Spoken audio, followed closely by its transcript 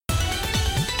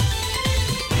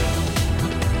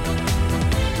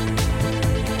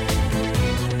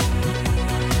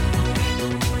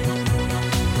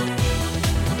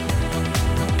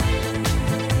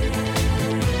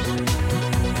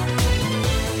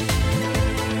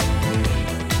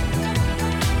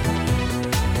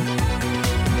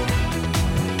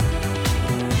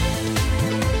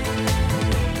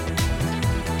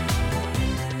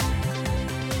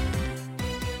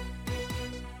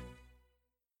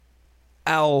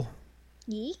Al,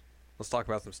 Yee? let's talk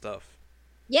about some stuff.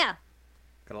 Yeah.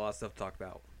 Got a lot of stuff to talk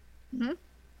about. hmm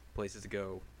Places to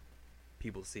go,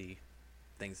 people to see,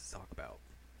 things to talk about.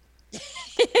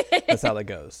 That's how that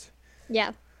goes.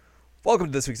 Yeah. Welcome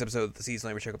to this week's episode of the Season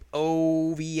Language Checkup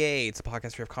OVA. It's a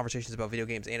podcast where we have conversations about video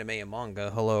games, anime, and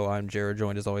manga. Hello, I'm Jared,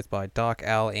 joined as always by Doc,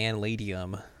 Al, and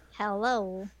Ladium.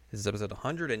 Hello. This is episode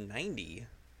 190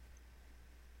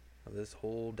 of this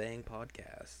whole dang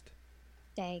podcast.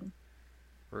 Dang.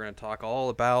 We're going to talk all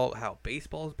about how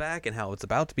baseball's back and how it's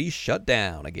about to be shut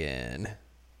down again.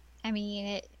 I mean,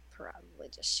 it probably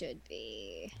just should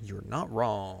be. You're not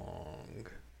wrong.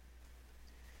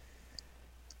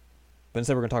 But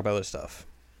instead, we're going to talk about other stuff.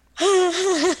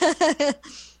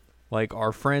 Like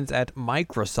our friends at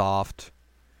Microsoft.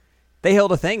 They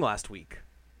held a thing last week.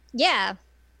 Yeah.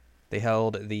 They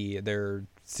held their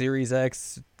Series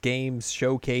X games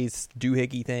showcase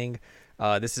doohickey thing.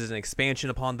 This is an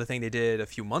expansion upon the thing they did a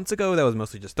few months ago that was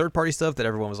mostly just third-party stuff that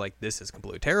everyone was like, this is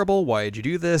completely terrible. Why did you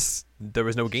do this? There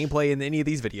was no gameplay in any of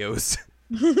these videos.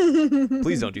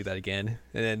 Please don't do that again.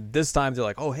 And then this time they're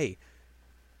like, oh, hey,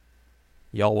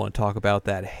 y'all want to talk about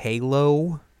that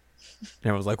Halo? And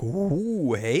everyone's like,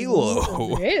 ooh,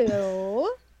 Halo. Hello.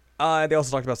 They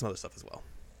also talked about some other stuff as well.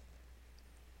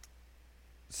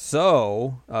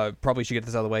 So, probably should get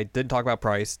this out of the way. Didn't talk about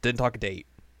price. Didn't talk a date.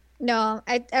 No,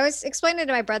 I was explaining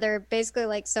to my brother, basically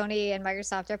like Sony and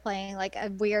Microsoft are playing like a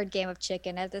weird game of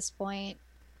chicken at this point.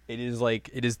 It is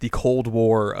the Cold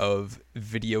War of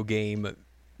video game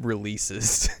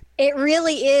releases. It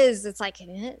really is. It's like,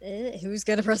 who's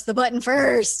going to press the button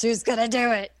first? Who's going to do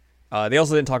it? They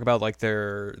also didn't talk about like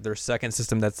their second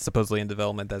system that's supposedly in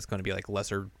development that's going to be like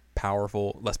less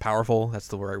powerful. That's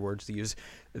the right words to use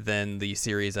than the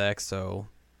Series X. So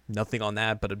nothing on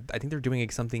that. But I think they're doing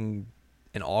something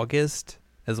in August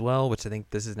as well, which I think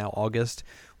this is now August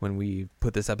when we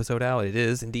put this episode out. It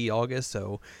is indeed August.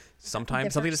 So sometime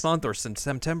something this month or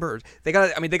September. They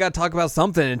got to talk about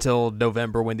something until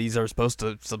November when these are supposed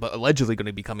to allegedly going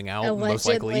to be coming out. Allegedly. Most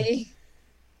likely.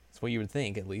 That's what you would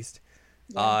think, at least.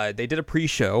 Yeah. They did a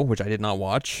pre-show, which I did not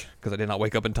watch because I did not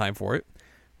wake up in time for it,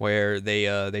 where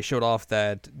they showed off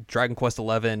that Dragon Quest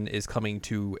XI is coming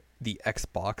to the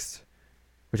Xbox,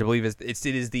 which I believe it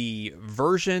is the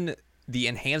version, the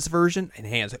enhanced version,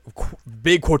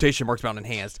 big quotation marks about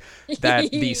enhanced, that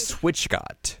the Switch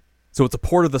got. So it's a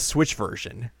port of the Switch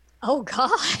version. Oh,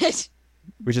 God.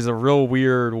 Which is a real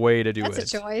weird way to do it.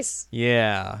 That's a choice.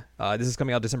 Yeah. This is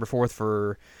coming out December 4th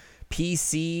for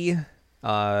PC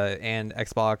and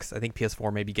Xbox. I think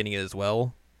PS4 may be getting it as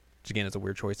well, which again is a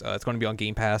weird choice. It's going to be on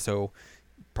Game Pass, so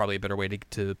probably a better way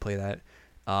to play that.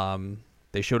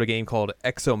 They showed a game called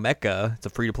Exomecha. It's a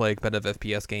free-to-play competitive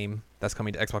FPS game that's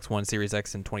coming to Xbox One, Series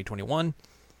X in 2021.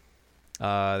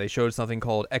 They showed something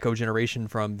called Echo Generation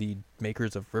from the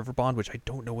makers of Riverbond, which I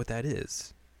don't know what that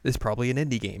is. It's probably an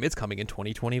indie game. It's coming in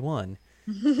 2021.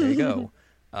 There you go.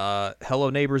 Hello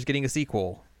Neighbors getting a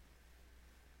sequel.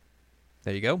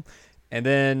 There you go. And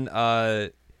then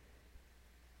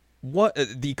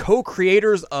the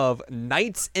co-creators of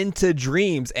Nights into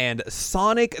Dreams and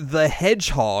Sonic the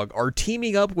Hedgehog are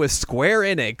teaming up with Square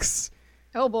Enix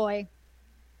Oh, boy.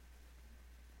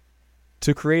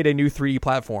 to create a new 3D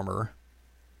platformer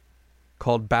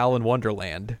called Balan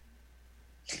Wonderland.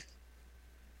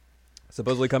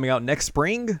 Supposedly coming out next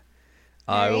spring.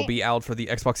 It will be out for the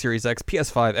Xbox Series X,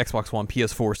 PS5, Xbox One,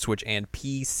 PS4, Switch, and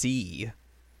PC.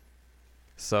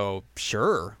 So,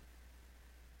 sure.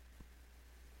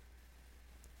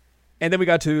 And then we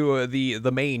got to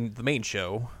the main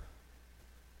show,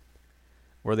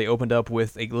 where they opened up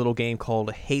with a little game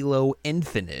called Halo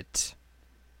Infinite.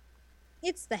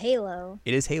 It's the Halo.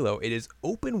 It is Halo. It is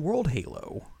open world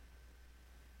Halo,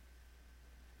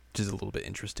 which is a little bit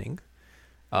interesting.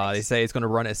 Nice. They say it's going to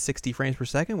run at 60 frames per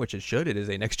second, which it should. It is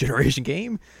a next generation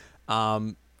game.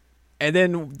 And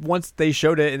then once they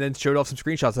showed it and then showed off some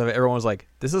screenshots of it, everyone was like,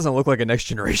 "This doesn't look like a next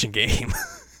generation game."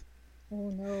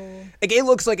 Oh, no. Like, it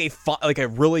looks like a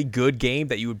really good game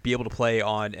that you would be able to play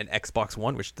on an Xbox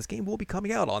One, which this game will be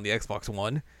coming out on the Xbox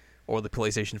One or the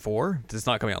PlayStation 4. It's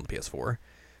not coming out on the PS4.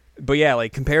 But yeah,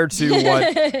 like, compared to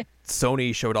what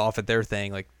Sony showed off at their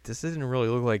thing, like, this doesn't really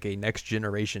look like a next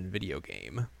generation video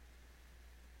game,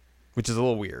 which is a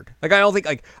little weird. Like, I don't think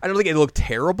it looked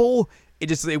terrible. It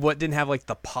didn't have like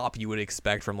the pop you would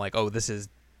expect from like, oh, this is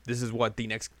what the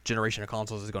next generation of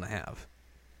consoles is going to have.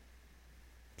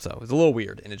 So it's a little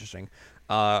weird and interesting.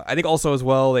 I think also as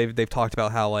well they've talked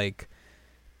about how like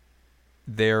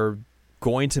they're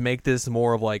going to make this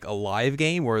more of like a live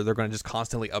game where they're going to just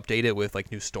constantly update it with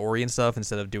like new story and stuff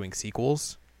instead of doing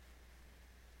sequels.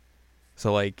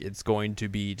 So like it's going to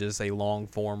be just a long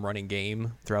form running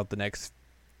game throughout the next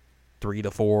 3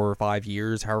 to 4 or 5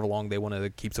 years, however long they want to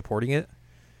keep supporting it.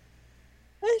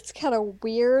 It's kind of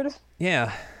weird.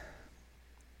 Yeah.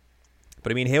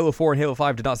 But I mean, Halo 4 and Halo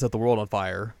 5 did not set the world on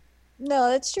fire. No,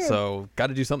 that's true. So got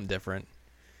to do something different.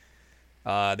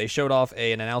 They showed off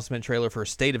an announcement trailer for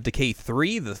State of Decay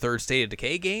 3, the third State of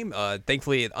Decay game.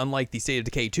 Thankfully, unlike the State of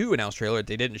Decay 2 announced trailer,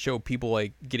 they didn't show people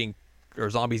like getting or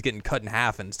zombies getting cut in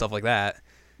half and stuff like that.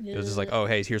 It was just like, oh,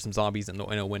 hey, here's some zombies in a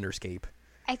Winterscape.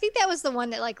 I think that was the one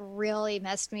that like really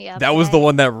messed me up. That was the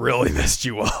one that really messed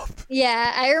you up.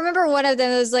 Yeah, I remember one of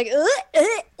them was like,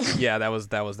 Yeah, that was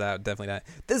definitely that.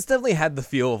 This definitely had the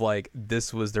feel of like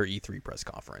this was their E3 press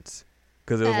conference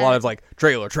because it was a lot of like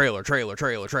trailer type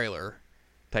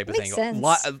of thing. Sense.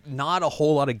 Not a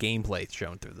whole lot of gameplay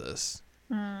shown through this.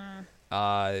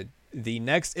 The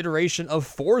next iteration of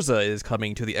Forza is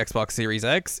coming to the Xbox Series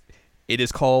X. It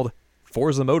is called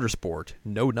Forza Motorsport,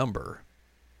 no number,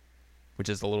 which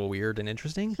is a little weird and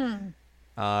interesting.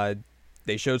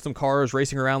 They showed some cars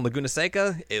racing around Laguna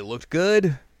Seca. It looked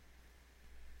good.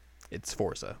 It's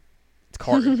Forza. It's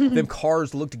car. Them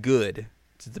cars looked good.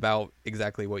 It's about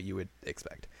exactly what you would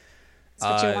expect.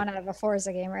 That's what you want out of a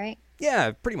Forza game, right?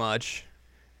 Yeah, pretty much.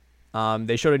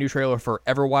 They showed a new trailer for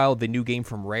Everwild, the new game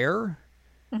from Rare.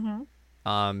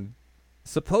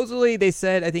 Supposedly, they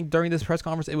said, I think during this press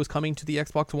conference, it was coming to the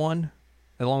Xbox One,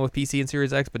 along with PC and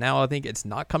Series X, but now I think it's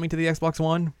not coming to the Xbox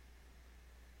One,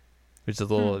 which is a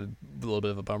little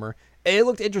bit of a bummer. It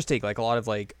looked interesting, like a lot of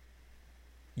like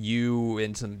you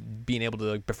and some being able to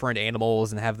like, befriend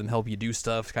animals and have them help you do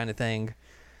stuff kind of thing.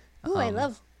 Oh, I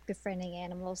love befriending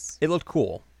animals. It looked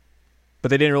cool, but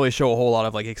they didn't really show a whole lot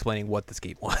of like explaining what this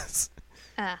game was,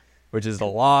 which is a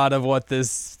lot of what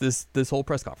this whole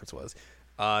press conference was.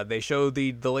 They showed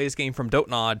the latest game from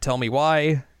Dontnod, Tell Me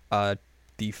Why.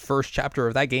 The first chapter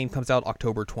of that game comes out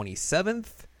October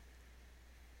 27th,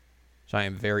 which I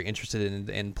am very interested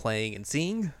in playing and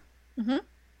seeing.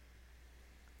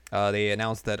 They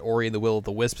announced that Ori and the Will of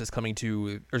the Wisps is going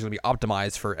to be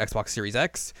optimized for Xbox Series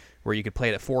X, where you could play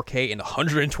it at 4K and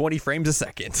 120 frames a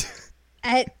second.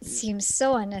 It seems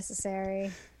so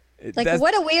unnecessary.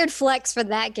 What a weird flex for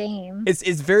that game.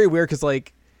 It's very weird because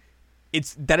like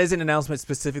that is an announcement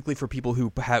specifically for people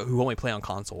who only play on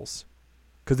consoles.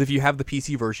 Because if you have the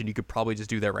PC version, you could probably just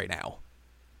do that right now.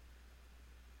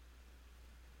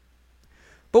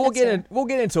 But we'll get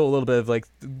into a little bit of like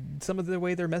some of the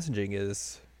way their messaging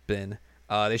has been.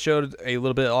 They showed a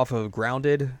little bit off of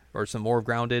Grounded, or some more of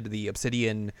Grounded, the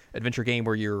Obsidian adventure game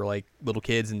where you're like little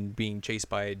kids and being chased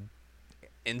by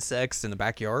insects in the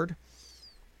backyard.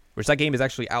 Which that game is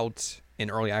actually out in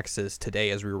early access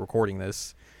today as we were recording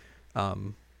this.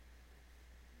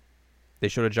 They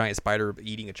showed a giant spider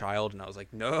eating a child, and I was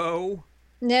like, no.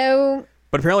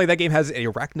 But apparently that game has a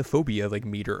arachnophobia like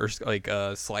meter or like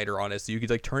slider on it, so you could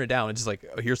like turn it down and just like,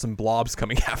 oh, here's some blobs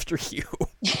coming after you.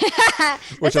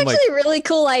 That's actually a really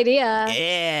cool idea.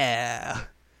 Yeah.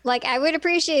 Like I would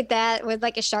appreciate that with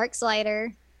like a shark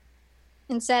slider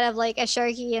instead of like a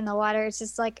sharky in the water. It's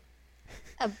just like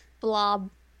a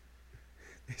blob.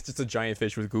 It's just a giant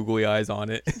fish with googly eyes on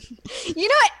it. You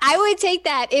know what? I would take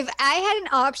that if I had an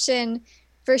option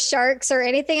for sharks or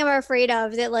anything I'm afraid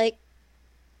of that like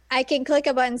I can click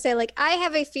a button and say like I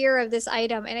have a fear of this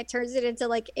item and it turns it into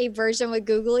like a version with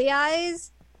googly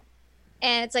eyes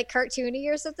and it's like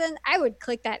cartoony or something. I would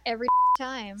click that every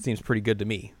time. Seems pretty good to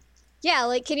me. Yeah,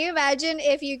 like can you imagine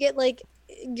if you get like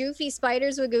goofy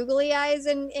spiders with googly eyes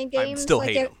in games? I still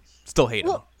hate them. Still hate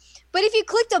them. But if you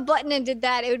clicked a button and did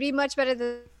that, it would be much better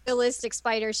than realistic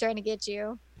spiders trying to get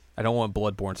you. I don't want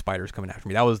bloodborne spiders coming after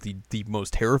me. That was the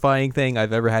most terrifying thing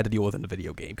I've ever had to deal with in a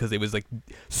video game because it was like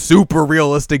super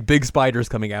realistic big spiders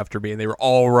coming after me and they were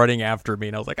all running after me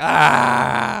and I was like,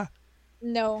 ah!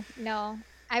 No.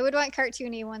 I would want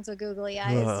cartoony ones with googly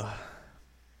eyes.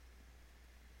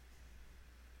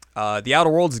 The Outer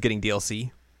Worlds is getting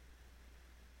DLC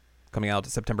coming out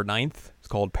September 9th. It's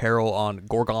called Peril on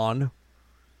Gorgon.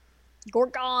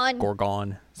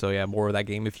 So yeah, more of that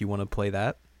game if you want to play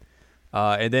that.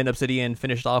 And then Obsidian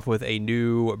finished off with a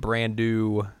brand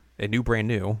new,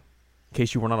 in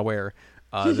case you were not aware.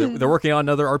 They're working on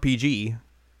another RPG.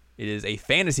 It is a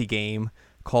fantasy game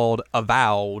called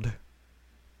Avowed.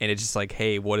 And it's just like,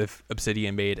 hey, what if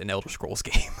Obsidian made an Elder Scrolls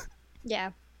game?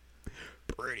 Yeah.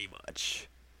 Pretty much.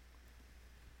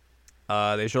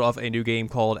 They showed off a new game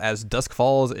called As Dusk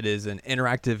Falls. It is an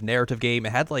interactive narrative game.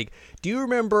 It had like, do you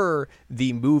remember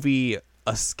the movie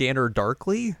A Scanner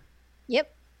Darkly?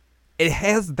 Yep. It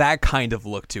has that kind of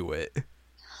look to it.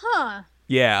 Huh.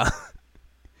 Yeah.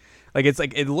 Like it's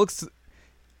like it looks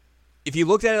if you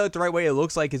looked at it the right way, it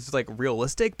looks like it's like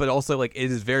realistic, but also like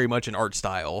it is very much an art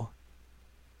style.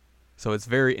 So it's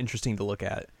very interesting to look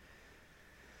at.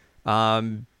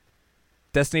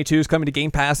 Destiny 2 is coming to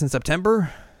Game Pass in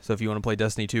September. So if you want to play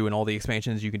Destiny 2 and all the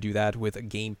expansions, you can do that with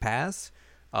Game Pass.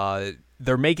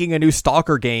 They're making a new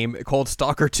Stalker game called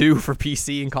Stalker 2 for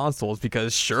PC and consoles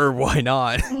because sure, why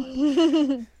not?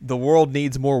 The world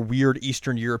needs more weird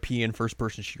Eastern European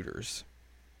first-person shooters.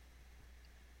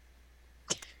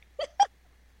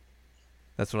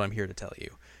 That's what I'm here to tell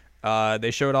you. They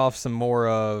showed off some more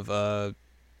of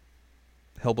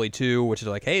Hellblade 2, which is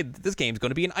like, hey, this game's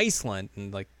going to be in Iceland.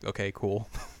 And like, okay, cool.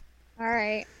 All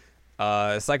right.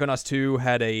 Psychonauts 2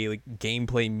 had a like,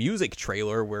 gameplay music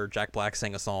trailer where Jack Black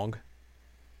sang a song.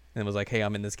 And was like, hey,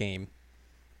 I'm in this game.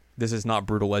 This is not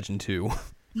Brutal Legend 2.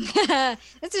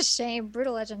 It's a shame.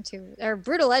 Brutal Legend 2. Or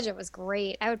Brutal Legend was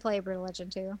great. I would play Brutal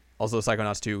Legend 2. Also,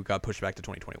 Psychonauts 2 got pushed back to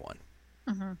 2021.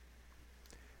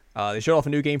 Mm-hmm. They showed off a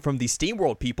new game from the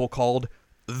SteamWorld people called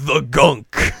The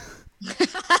Gunk.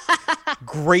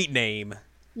 Great name.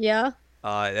 Yeah.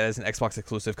 That is an Xbox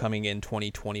exclusive coming in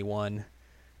 2021.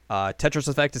 Tetris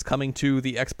Effect is coming to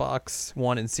the Xbox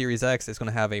One and Series X. It's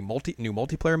going to have a new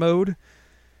multiplayer mode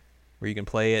where you can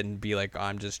play it and be like,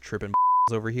 I'm just tripping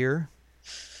over here.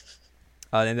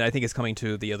 And I think it's coming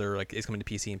to the other, like, it's coming to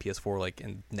PC and PS4 like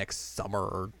in next summer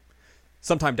or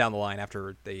sometime down the line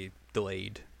after they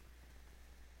delayed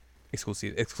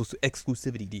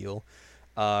exclusivity deal.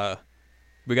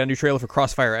 We got a new trailer for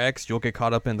Crossfire X. You'll get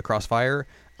caught up in the Crossfire.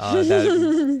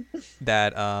 That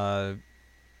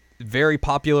very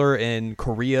popular in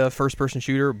Korea first-person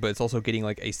shooter, but it's also getting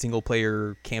like a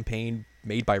single-player campaign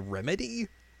made by Remedy.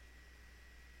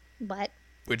 What?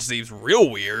 Which seems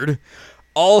real weird.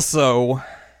 Also,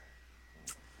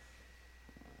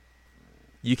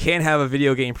 you can't have a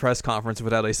video game press conference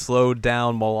without a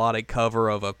slowed-down melodic cover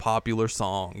of a popular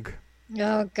song.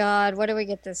 Oh, God. What do we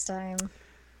get this time?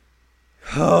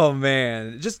 Oh,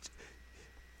 man. This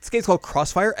game's called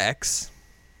Crossfire X.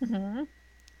 Mm-hmm.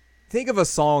 Think of a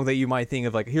song that you might think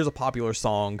of, like, here's a popular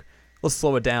song. Let's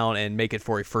slow it down and make it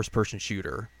for a first-person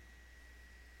shooter.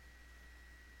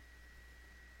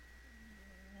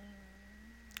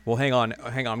 Well, hang on.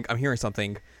 I'm hearing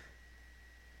something.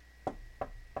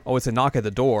 Oh, it's a knock at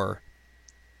the door.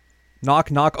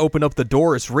 Knock, knock, open up the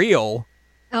door. It's real.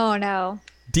 Oh, no.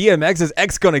 DMX's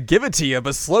X gonna give it to you,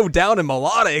 but slow down and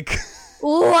melodic.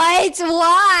 What?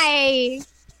 Why?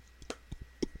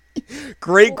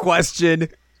 Great question.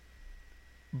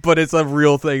 But it's a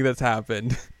real thing that's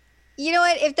happened. You know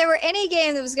what? If there were any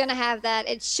game that was going to have that,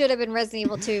 it should have been Resident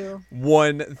Evil 2.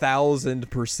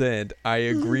 1000%. I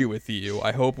agree with you.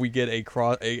 I hope we get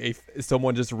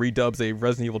someone just redubs a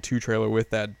Resident Evil 2 trailer with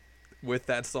that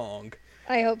song.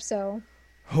 I hope so.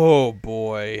 Oh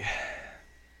boy.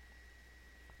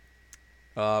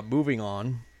 Moving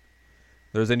on.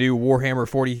 There's a new Warhammer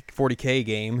 40K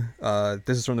game.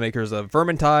 This is from the makers of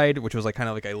Vermintide, which was like kind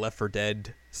of like a Left 4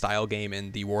 Dead style game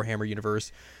in the Warhammer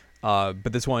universe.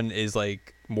 But this one is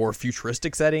like more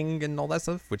futuristic setting and all that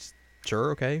stuff, which sure,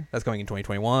 okay. That's coming in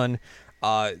 2021.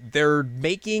 They're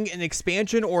making an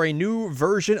expansion or a new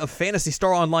version of Phantasy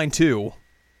Star Online 2.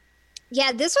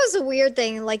 Yeah, this was a weird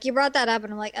thing. Like, you brought that up,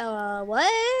 and I'm like,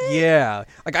 what? Yeah.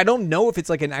 Like, I don't know if it's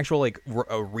like an actual, like,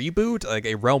 a reboot, like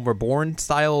a Realm Reborn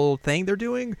style thing they're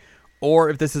doing, or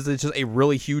if this is just a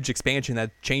really huge expansion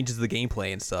that changes the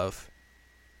gameplay and stuff.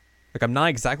 Like, I'm not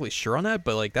exactly sure on that,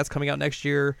 but, like, that's coming out next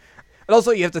year. And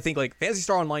also, you have to think, like, Phantasy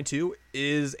Star Online 2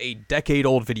 is a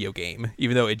decade-old video game,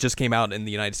 even though it just came out in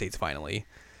the United States finally.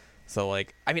 So,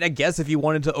 like, I mean, I guess if you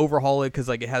wanted to overhaul it, because,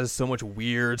 like, it has so much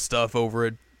weird stuff over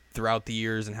it throughout the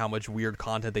years and how much weird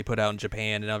content they put out in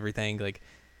Japan and everything, like,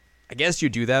 I guess you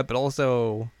do that, but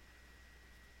also,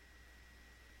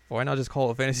 why not just call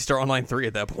it Phantasy Star Online 3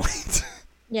 at that point?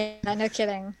 Yeah, no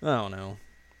kidding. I don't know.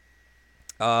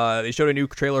 They showed a new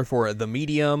trailer for The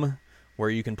Medium, where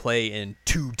you can play in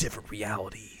 2 different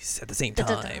realities at the same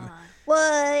time.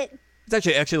 What? It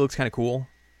actually looks kind of cool,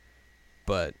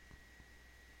 but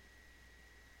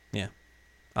yeah,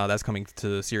 that's coming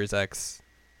to the Series X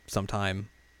sometime.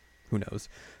 Who knows?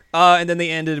 And then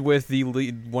they ended with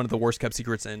one of the worst kept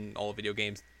secrets in all of video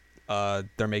games.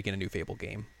 They're making a new Fable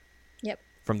game. Yep.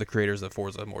 From the creators of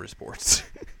Forza Motorsports.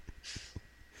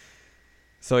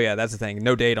 So yeah, that's the thing.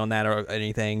 No date on that or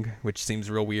anything, which seems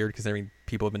real weird because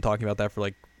people have been talking about that for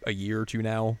like a year or two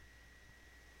now.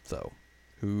 So,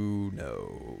 who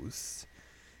knows?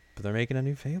 But they're making a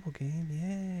new Fable game.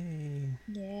 Yay.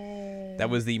 Yay. That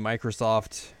was the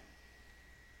Microsoft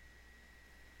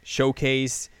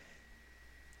showcase.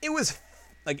 It was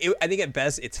like I think at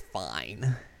best it's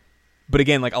fine. But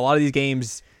again, like a lot of these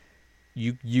games,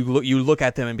 you look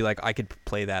at them and be like, I could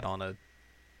play that on a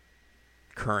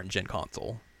current gen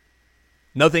console.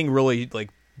 Nothing really like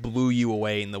blew you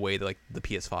away in the way that like the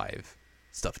PS5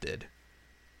 stuff did.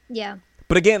 Yeah.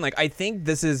 But again, like I think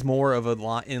this is more of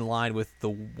in line with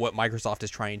what Microsoft is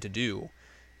trying to do,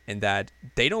 in that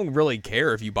they don't really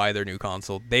care if you buy their new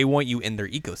console. They want you in their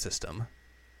ecosystem.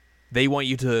 They want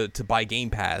you to buy Game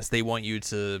Pass. They want you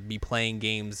to be playing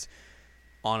games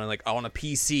on a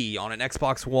PC, on an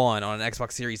Xbox One, on an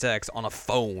Xbox Series X, on a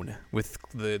phone with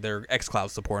their xCloud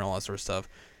support and all that sort of stuff.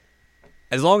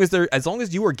 As long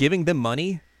as you are giving them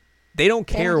money, they don't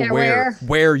care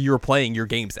where you're playing your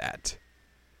games at.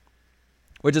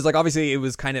 Which is like, obviously it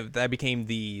was kind of, that became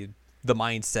the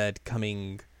mindset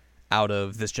coming out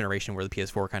of this generation where the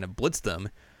PS4 kind of blitzed them.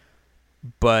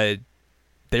 But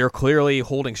they're clearly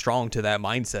holding strong to that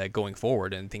mindset going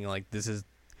forward and thinking like, this is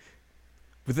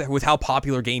with how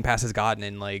popular Game Pass has gotten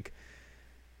and like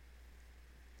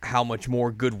how much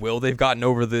more goodwill they've gotten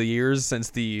over the years since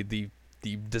the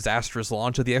disastrous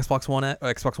launch of the Xbox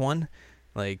One.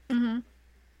 Like,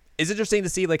 it's interesting to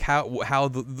see like how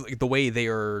the way they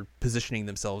are positioning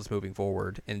themselves moving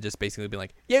forward, and just basically being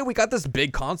like, yeah, we got this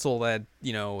big console that,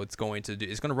 you know, it's going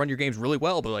to run your games really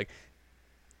well, but like,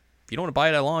 if you don't want to buy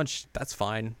it at launch, that's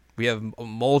fine. We have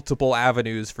multiple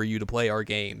avenues for you to play our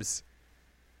games.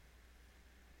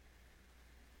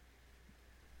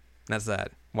 And that's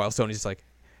that. While Sony's just like,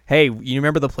 hey, you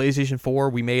remember the PlayStation 4?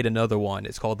 We made another one.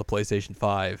 It's called the PlayStation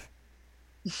 5.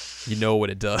 You know what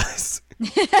it does.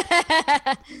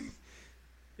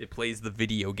 It plays the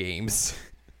video games.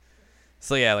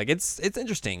 So yeah, like it's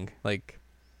interesting. Like,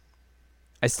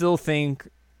 I still think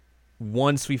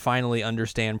once we finally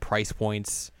understand price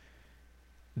points,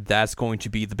 that's going to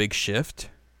be the big shift.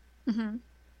 Mm-hmm.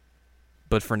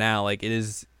 But for now, like, it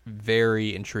is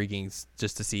very intriguing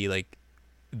just to see like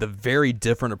the very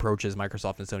different approaches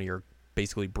Microsoft and Sony are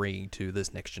basically bringing to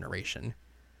this next generation.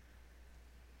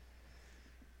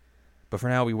 But for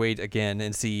now, we wait again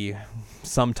and see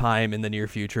sometime in the near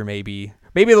future, maybe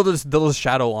they'll just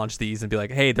shadow launch these and be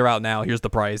like, hey, they're out now. Here's the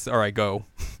price. All right, go.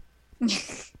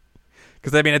 Because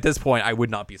I mean, at this point, I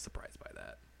would not be surprised by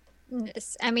that.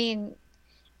 I mean,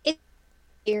 it's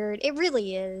weird. It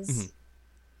really is. Mm-hmm.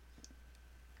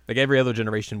 Like every other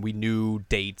generation, we knew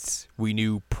dates, we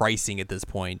knew pricing at this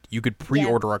point. You could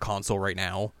pre-order a console right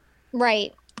now.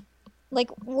 Right. Like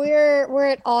we're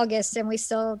at August and we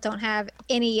still don't have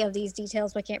any of these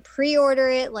details. We can't pre-order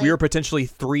it. Like, we are potentially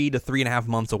 3 to 3.5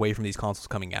 months away from these consoles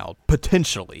coming out.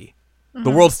 Potentially. Mm-hmm.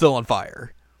 The world's still on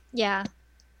fire. Yeah.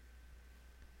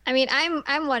 I mean,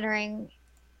 I'm wondering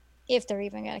if they're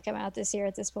even going to come out this year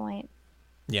at this point.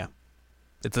 Yeah.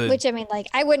 Which, I mean, like,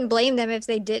 I wouldn't blame them if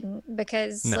they didn't,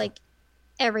 because like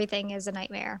everything is a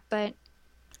nightmare. But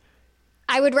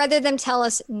I would rather them tell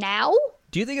us now.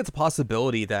 Do you think it's a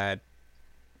possibility that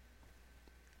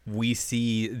we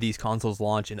see these consoles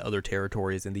launch in other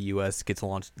territories and the US gets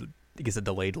a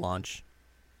delayed launch?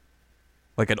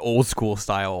 Like an old school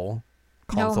style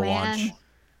console launch.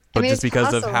 But I mean, just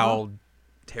because of how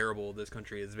terrible this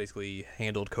country has basically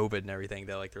handled COVID and everything,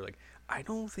 they're like, I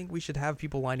don't think we should have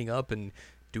people lining up and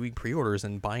doing pre-orders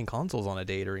and buying consoles on a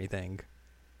date or anything.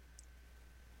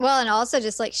 Well, and also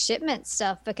just like shipment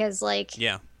stuff, because like,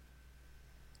 yeah,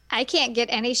 I can't get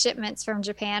any shipments from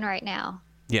Japan right now.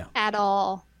 Yeah. At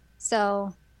all.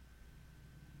 So,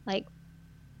 like,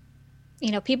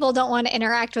 you know, people don't want to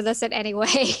interact with us in any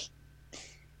way.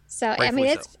 So, rightfully, I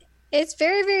mean, it's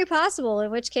very, very possible,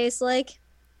 in which case, like,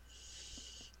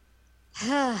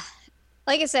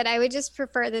 like I said, I would just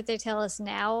prefer that they tell us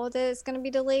now that it's going to be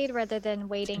delayed rather than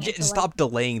waiting. Stop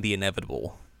delaying the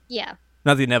inevitable. Yeah.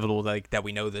 Not the inevitable, like, that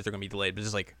we know that they're going to be delayed, but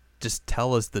just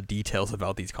tell us the details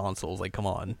about these consoles. Like, come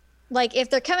on. Like, if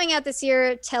they're coming out this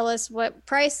year, tell us what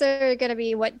price they're going to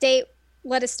be, what date,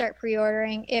 let us start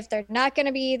pre-ordering. If they're not going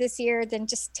to be this year, then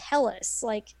just tell us.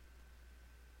 Like,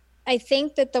 I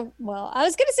think that I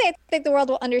was going to say I think the world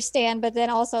will understand, but then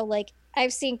also, like,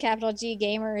 I've seen capital G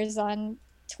gamers on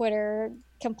Twitter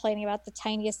complaining about the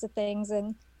tiniest of things,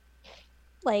 and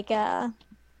like,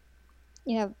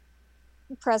 you know,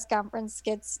 press conference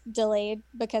gets delayed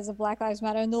because of Black Lives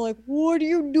Matter, and they're like, what are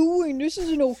you doing? This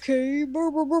isn't okay.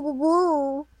 Brr, brr, brr, brr,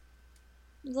 brr.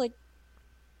 Like,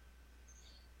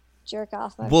 jerk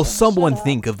off. Will someone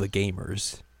think of the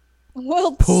gamers?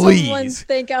 Will someone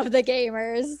think of the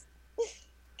gamers?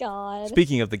 God.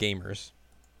 Speaking of the gamers.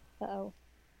 Uh-oh.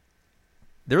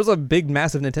 There was a big,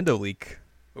 massive Nintendo leak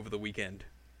over the weekend.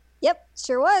 Yep,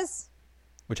 sure was.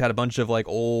 Which had a bunch of like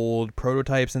old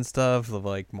prototypes and stuff of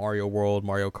like Mario World,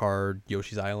 Mario Kart,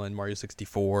 Yoshi's Island, Mario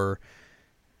 64.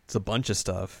 It's a bunch of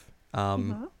stuff.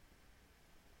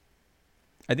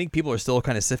 I think people are still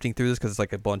kind of sifting through this because it's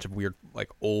like a bunch of weird, like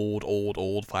old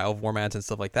file formats and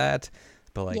stuff like that.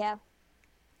 But like, Yeah.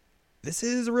 this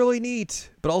is really neat.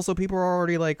 But also, people are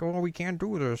already like, "Oh, we can't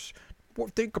do this. Well,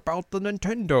 think about the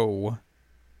Nintendo."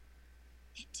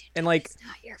 And like, It's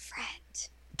not your friend.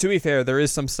 to be fair, there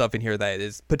is some stuff in here that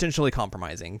is potentially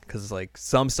compromising because like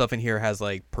some stuff in here has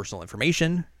like personal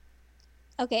information.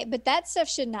 Okay, but that stuff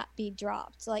should not be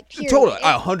dropped. Like, period. Totally,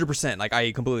 100%. Like,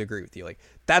 I completely agree with you. Like,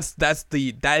 that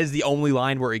is the only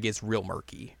line where it gets real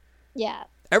murky. Yeah.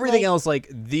 Everything Like- else, like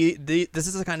this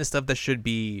is the kind of stuff that should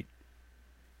be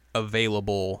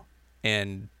available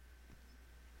and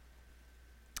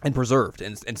preserved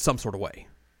in some sort of way,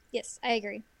 Yes, I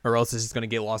agree. or else it's just going to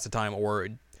get lost to time,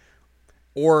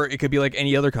 or it could be like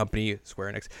any other company,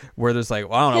 Square Enix, where there's like,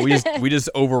 well, I don't know, we just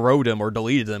overrode them or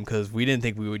deleted them because we didn't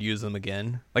think we would use them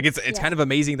again. Like it's Yeah. kind of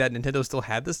amazing that Nintendo still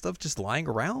had this stuff just lying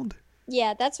around.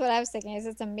 Yeah, that's what I was thinking. Is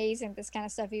it's amazing this kind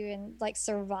of stuff even like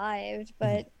survived,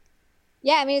 but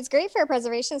yeah, I mean it's great for a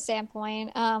preservation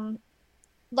standpoint.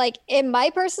 Like in my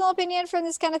personal opinion, from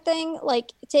this kind of thing,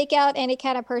 like take out any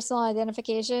kind of personal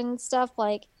identification stuff,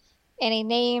 like any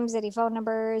names, any phone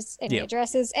numbers, any Yeah.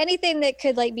 addresses, anything that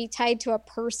could like be tied to a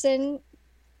person.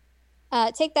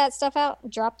 Take that stuff out,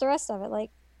 drop the rest of it. Like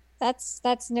that's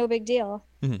no big deal.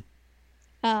 Mhm.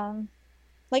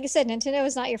 Like I said, Nintendo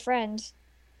is not your friend.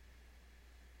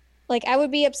 Like I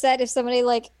would be upset if somebody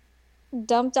like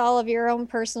dumped all of your own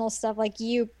personal stuff, like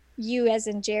you as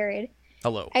in Jared.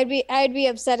 Hello. I'd be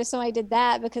upset if somebody did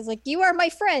that because like you are my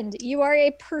friend. You are a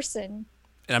person.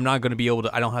 And I'm not going to be able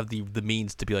to, I don't have the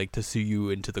means to be like, to sue you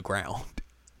into the ground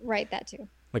Right, that too.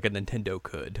 like a Nintendo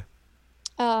could.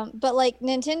 But like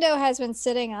Nintendo has been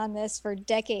sitting on this for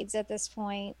decades at this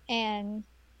point, and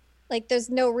like there's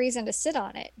no reason to sit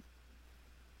on it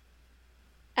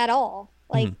at all.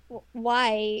 Like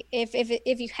why?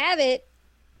 If you have it,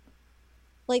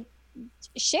 like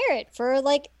share it for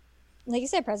like you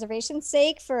said, preservation's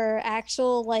sake, for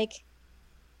actual like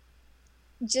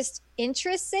just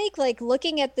interest sake, like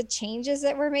looking at the changes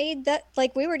that were made. That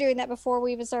like we were doing that before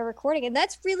we even started recording, and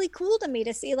that's really cool to me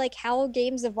to see like how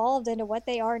games evolved into what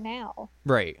they are now.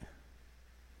 Right.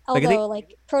 Although Like, I think-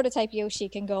 like prototype Yoshi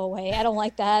can go away. I don't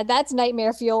like that. That's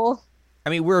nightmare fuel. I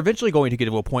mean, we're eventually going to get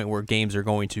to a point where games are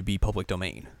going to be public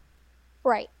domain.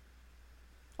 Right.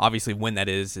 Obviously, when that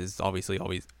is obviously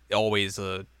always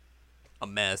a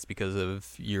mess because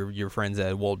of your friends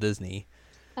at Walt Disney.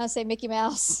 I'll say Mickey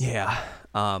Mouse. Yeah.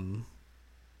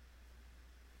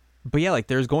 But yeah, like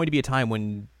there's going to be a time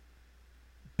when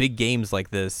big games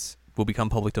like this will become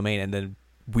public domain, and then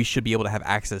we should be able to have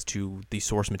access to the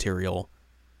source material,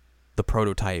 the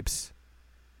prototypes,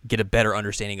 get a better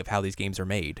understanding of how these games are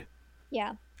made.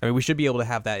 Yeah. I mean, we should be able to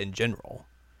have that in general.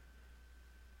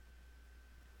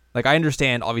 Like, I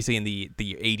understand, obviously, in the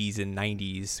 80s and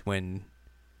 90s when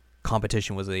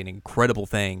competition was an incredible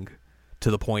thing to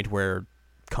the point where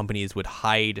companies would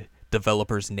hide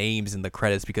developers' names in the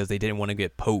credits because they didn't want to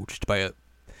get poached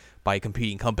by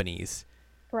competing companies.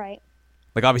 Right.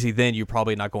 Like, obviously, then you're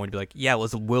probably not going to be like, yeah,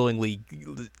 let's willingly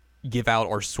give out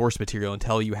our source material and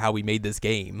tell you how we made this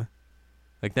game.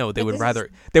 Like, no, they But would this rather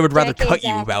decades cut you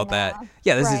after about that. now.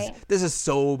 Yeah, Right. this is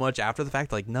so much after the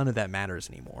fact. Like, none of that matters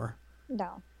anymore.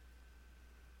 No.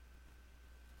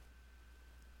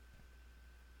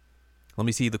 Let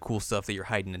me see the cool stuff that you're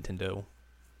hiding, Nintendo.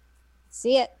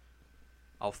 See it.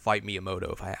 I'll fight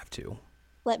Miyamoto if I have to.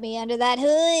 Let me under that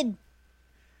hood.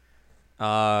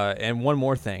 And one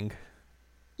more thing.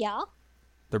 Yeah.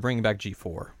 They're bringing back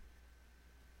G4.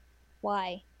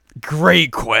 Why?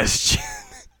 Great question.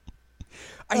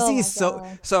 I Oh see my so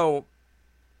God. so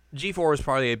G4 is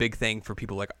probably a big thing for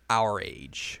people like our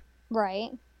age,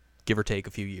 Right. give or take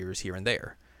a few years here and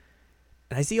there.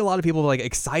 And I see a lot of people like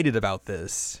excited about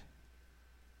this.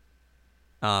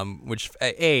 Which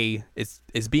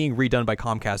is being redone by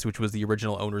Comcast, which was the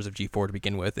original owners of G4 to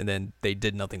begin with, and then they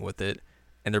did nothing with it.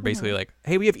 And they're basically like,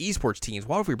 hey, we have esports teams.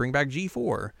 Why don't we bring back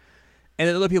G4? And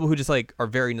then other people who just like are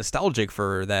very nostalgic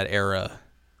for that era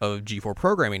of G4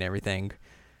 programming and everything.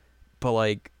 But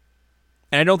like,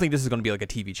 and I don't think this is going to be like a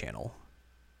TV channel.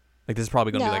 Like this is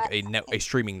probably going to No, be like a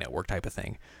streaming network type of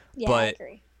thing. Yeah, I But-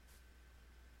 agree.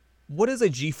 What does a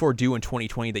G4 do in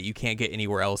 2020 that you can't get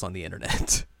anywhere else on the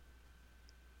internet?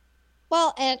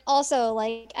 Well, and also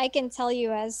like I can tell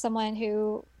you as someone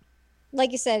who,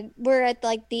 like you said, we're at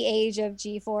like the age of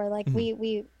G4. Like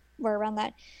we were around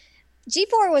that.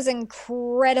 G4 was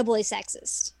incredibly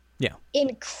sexist. Yeah.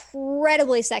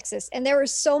 Incredibly sexist. And there were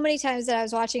so many times that I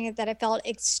was watching it that I felt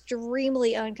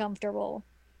extremely uncomfortable.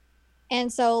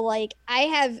 And so like I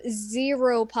have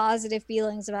zero positive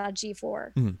feelings about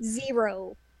G4. Mhm.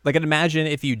 Zero. like, I'd imagine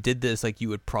if you did this, like, you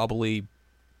would probably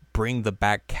bring the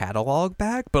back catalog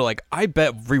back, but like, I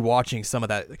bet rewatching some of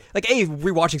that,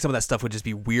 rewatching some of that stuff would just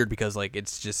be weird because like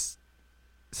it's just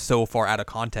so far out of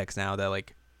context now that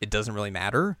like it doesn't really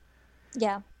matter.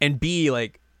 Yeah. And B,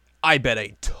 like, I bet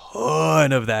a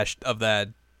ton of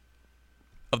the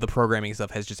programming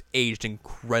stuff has just aged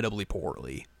incredibly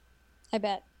poorly. I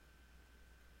bet.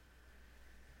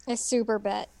 I super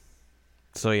bet.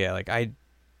 So yeah, like I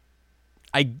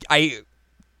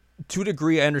to a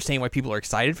degree I understand why people are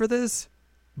excited for this,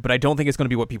 but I don't think it's going to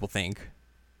be what people think.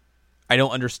 I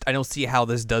don't see how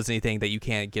this does anything that you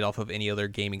can't get off of any other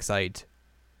gaming site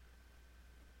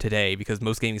today, because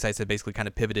most gaming sites have basically kind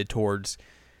of pivoted towards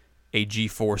a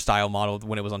G4 style model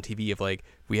when it was on TV of like,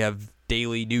 we have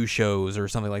daily news shows or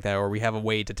something like that, or we have a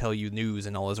way to tell you news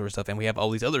and all this sort of stuff, and we have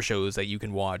all these other shows that you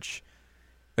can watch.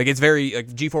 Like, it's very, like,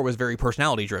 G4 was very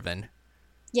personality driven.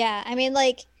 Yeah, I mean,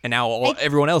 like... And now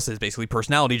everyone else is basically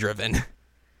personality driven.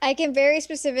 I can very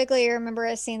specifically remember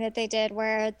a scene that they did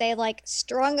where they, like,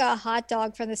 strung a hot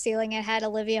dog from the ceiling and had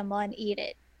Olivia Munn eat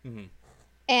it. Mm-hmm.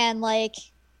 And, like...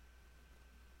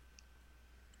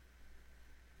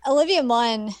 Olivia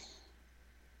Munn,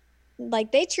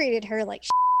 like, they treated her like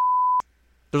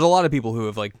There's a lot of people who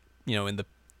have, like, you know, in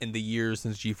the years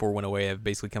since G4 went away have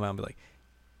basically come out and be like,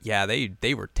 yeah,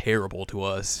 they were terrible to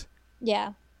us.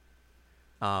 Yeah.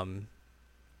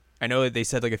 I know that they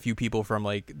said like a few people from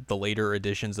like the later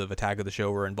editions of Attack of the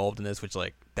Show were involved in this, which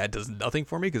like that does nothing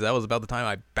for me because that was about the time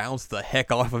I bounced the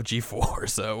heck off of G4.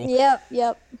 So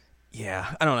Yep.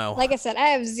 Yeah, I don't know. Like I said, I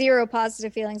have zero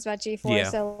positive feelings about G4, yeah.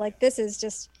 So like this is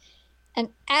just an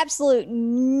absolute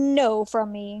no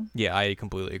from me. Yeah, I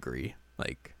completely agree.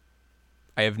 Like,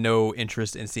 I have no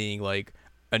interest in seeing like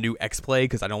a new X-Play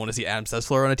because I don't want to see Adam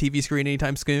Sessler on a TV screen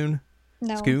anytime soon.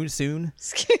 No. Soon.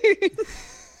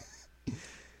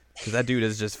 Because that dude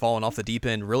has just fallen off the deep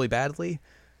end really badly.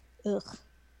 Ugh.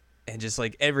 And just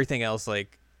like everything else,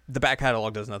 like the back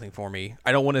catalog does nothing for me.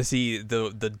 I don't want to see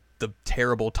the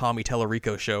terrible Tommy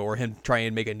Tellerico show or him try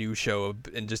and make a new show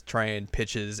and just try and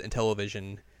pitch his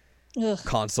Intellivision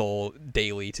console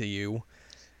daily to you.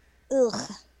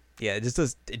 Ugh. Yeah, it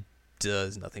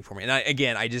does nothing for me. And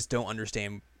I just don't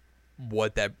understand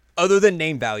what that, other than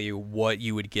name value, what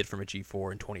you would get from a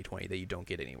G4 in 2020 that you don't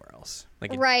get anywhere else.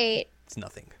 Like, right. It's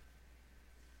nothing.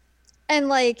 And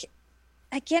like,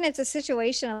 again, it's a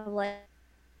situation of like,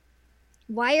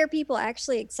 why are people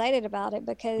actually excited about it?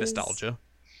 Because nostalgia.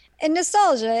 And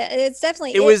nostalgia, it's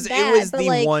definitely it was the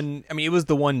like, one. I mean, it was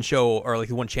the one show or like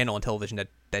the one channel on television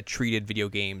that treated video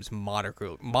games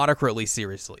moderately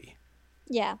seriously.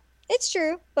 Yeah, it's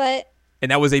true, but.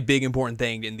 And that was a big important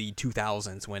thing in the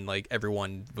 2000s when like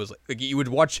everyone was like you would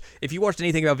watch, if you watched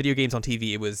anything about video games on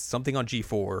TV, it was something on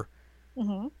G4.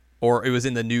 Mm-hmm. Or it was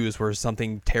in the news where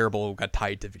something terrible got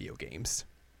tied to video games.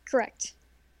 Correct.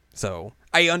 So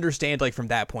I understand, like, from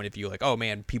that point of view, like, oh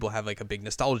man, people have like a big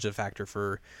nostalgia factor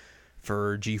for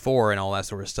G4 and all that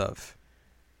sort of stuff.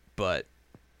 But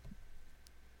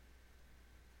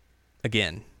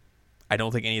again, I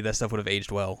don't think any of that stuff would have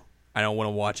aged well. I don't want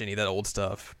to watch any of that old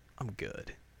stuff. I'm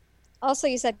good. Also,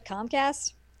 you said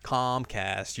Comcast?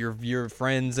 Comcast, your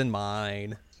friends and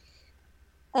mine.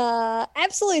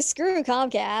 Absolutely screw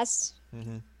Comcast.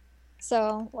 Mm-hmm.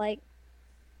 So, like,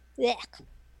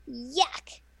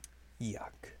 yuck.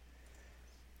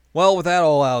 Well, with that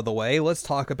all out of the way, let's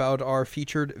talk about our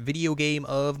featured video game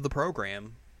of the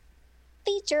program.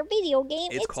 Feature video game?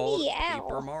 It's called me, Al.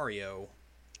 Paper Mario.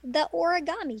 The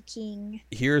Origami King.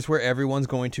 Here's where everyone's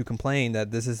going to complain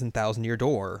that this isn't Thousand Year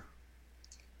Door.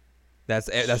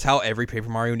 That's how every Paper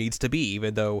Mario needs to be,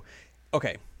 even though...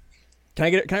 Okay.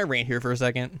 Can I rant here for a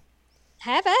second?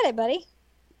 Have at it, buddy.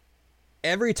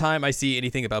 Every time I see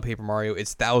anything about Paper Mario,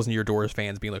 it's Thousand Year Doors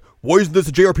fans being like, why isn't this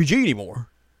a JRPG anymore?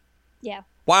 Yeah.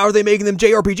 Why are they making them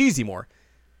JRPGs anymore?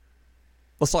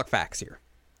 Let's talk facts here.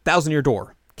 Thousand Year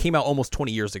Door came out almost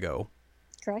 20 years ago.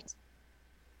 Correct.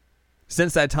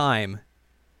 Since that time,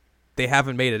 they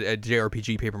haven't made a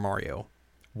JRPG Paper Mario.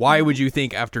 Why would you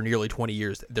think after nearly 20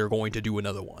 years they're going to do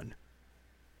another one?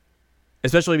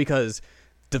 Especially because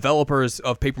developers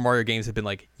of Paper Mario games have been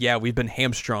like, yeah, we've been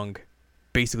hamstrung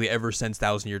basically ever since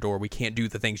Thousand Year Door. We can't do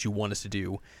the things you want us to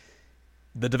do.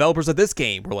 The developers of this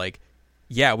game were like,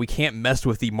 yeah, we can't mess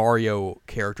with the Mario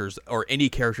characters or any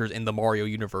characters in the Mario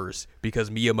universe because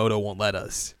Miyamoto won't let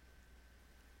us.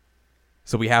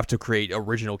 So we have to create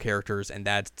original characters, and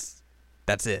that's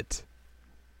it.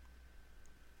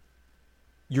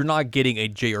 You're not getting a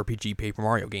JRPG Paper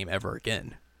Mario game ever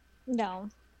again. No.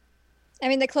 I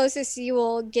mean, the closest you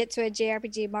will get to a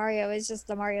JRPG Mario is just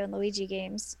the Mario and Luigi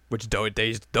games. Which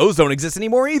those don't exist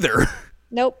anymore either.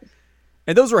 Nope.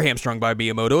 And those were hamstrung by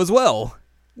Miyamoto as well.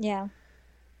 Yeah.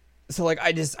 So like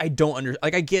I don't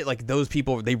like I get like those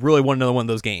people, they really want another one of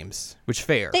those games, which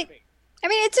fair. I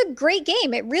mean, it's a great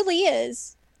game. It really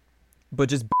is. But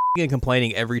just and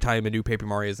complaining every time a new Paper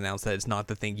Mario is announced that it's not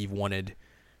the thing you've wanted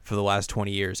for the last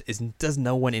 20 years does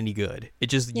no one any good. You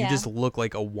just look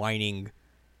like a whining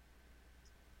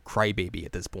crybaby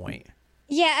at this point.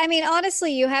 Yeah, I mean,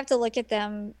 honestly, you have to look at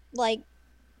them like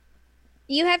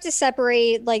you have to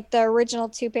separate like the original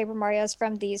 2 Paper Marios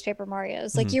from these Paper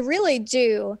Marios. Like you really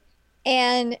do.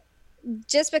 And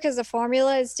just because the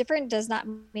formula is different does not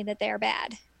mean that they are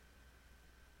bad.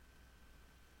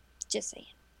 Just saying.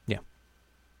 Yeah.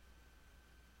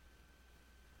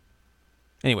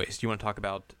 Anyways, do you want to talk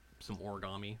about some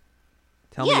origami?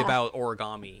 Tell me about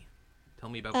origami. Tell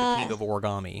me about the king of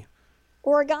origami.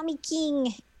 Origami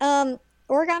King.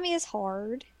 Origami is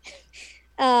hard.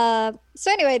 So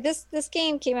anyway, this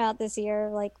game came out this year,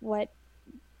 like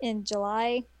in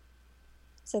July?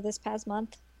 So this past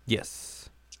month. Yes.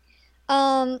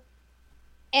 And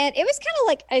it was kind of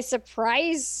like a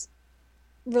surprise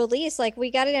release. Like we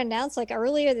got it announced like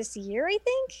earlier this year, I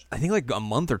think like a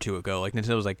month or 2 ago. Like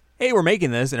Nintendo was like, "Hey, we're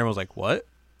making this," and everyone was like, "What?"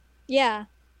 Yeah.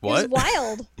 What? It was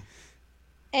wild.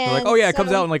 And they're like, "Oh yeah, it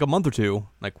comes out in like a month or 2."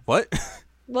 Like, what?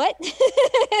 What?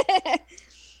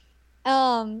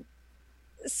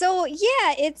 So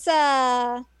yeah, it's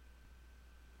a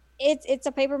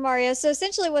Paper Mario. So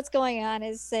essentially what's going on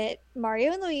is that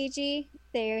Mario and Luigi,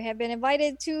 they have been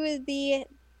invited to the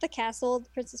castle,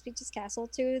 Princess Peach's castle,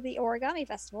 to the Origami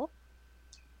Festival.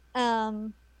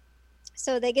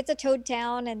 So they get to Toad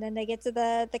Town, and then they get to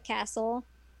the castle,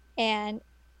 and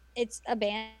it's a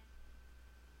band.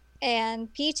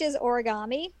 And Peach is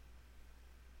origami.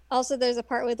 Also, there's a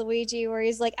part with Luigi where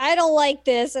he's like, "I don't like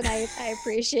this," and I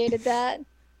appreciated that.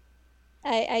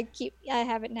 I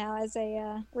have it now as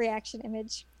a reaction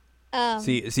image.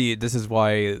 See, this is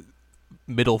why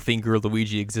middle finger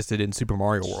Luigi existed in Super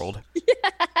Mario World.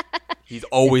 He's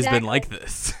always been like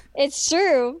this. It's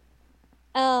true.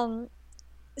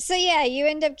 So yeah, you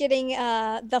end up getting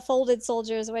the folded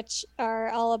soldiers, which are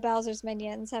all of Bowser's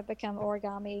minions, have become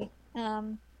origami.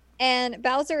 And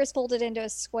Bowser is folded into a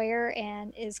square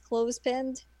and is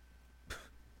clothespinned.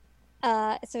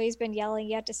 So he's been yelling,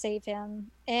 you have to save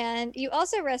him. And you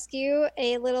also rescue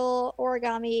a little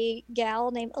origami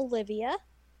gal named Olivia.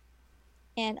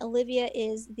 And Olivia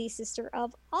is the sister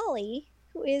of Ollie,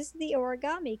 who is the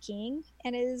origami king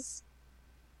and is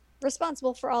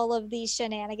responsible for all of these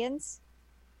shenanigans.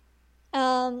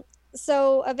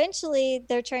 So eventually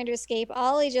they're trying to escape.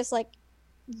 Ollie just like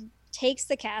takes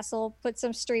the castle, puts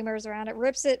some streamers around it,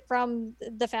 rips it from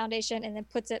the foundation, and then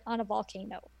puts it on a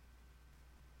volcano.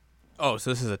 Oh, so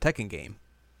this is a Tekken game.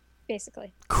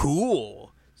 Basically.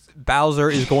 Cool. Bowser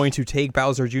is going to take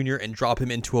Bowser Jr. and drop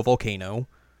him into a volcano.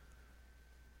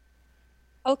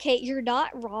 Okay, you're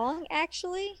not wrong,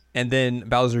 actually. And then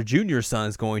Bowser Jr.'s son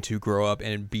is going to grow up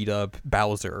and beat up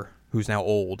Bowser, who's now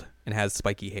old and has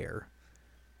spiky hair.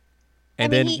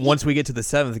 And once we get to the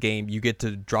 7th game, you get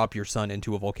to drop your son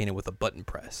into a volcano with a button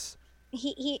press.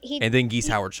 And then Geese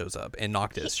Howard shows up, and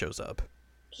Noctis shows up.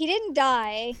 He didn't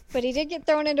die, but he did get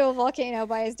thrown into a volcano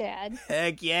by his dad.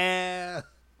 Heck yeah!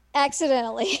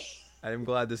 Accidentally. I'm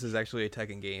glad this is actually a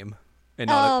Tekken game. And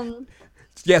not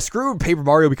yeah, screw Paper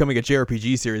Mario becoming a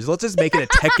JRPG series. Let's just make it a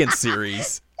Tekken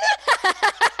series.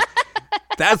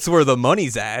 That's where the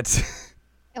money's at.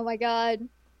 Oh my god.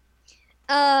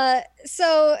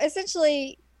 So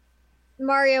essentially,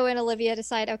 Mario and Olivia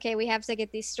decide, okay, we have to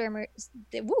get these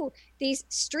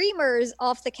streamers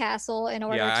off the castle in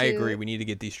order to... Yeah, I agree. We need to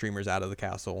get these streamers out of the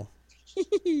castle.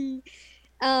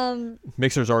 Um,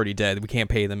 Mixer's already dead. We can't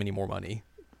pay them any more money.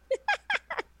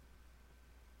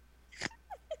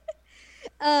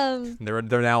 They're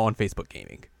now on Facebook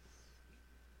Gaming.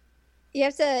 You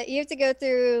have to go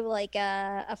through like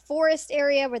a forest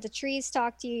area where the trees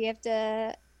talk to you. You have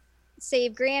to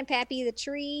save Grandpappy the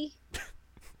tree.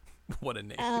 What a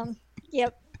name.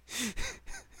 Yep.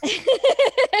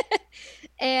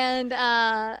 And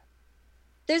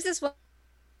there's this one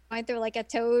going through like a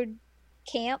toad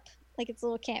camp, like it's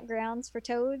little campgrounds for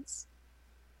toads,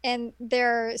 and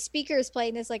there are speakers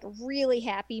playing this like really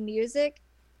happy music.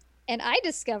 And I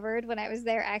discovered when I was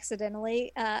there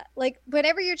accidentally, like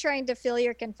whenever you're trying to fill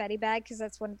your confetti bag, because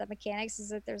that's one of the mechanics, is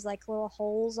that there's like little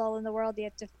holes all in the world you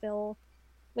have to fill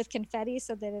with confetti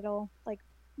so that it'll like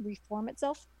reform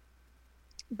itself.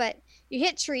 But you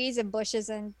hit trees and bushes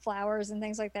and flowers and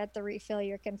things like that to refill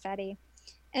your confetti.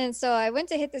 And so I went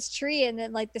to hit this tree, and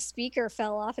then like the speaker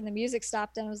fell off and the music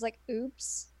stopped, and I was like,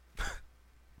 oops.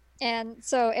 And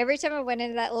so every time I went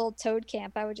into that little toad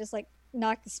camp, I would just like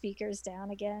knock the speakers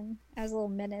down again. I was a little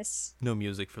menace. No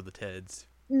music for the Teds.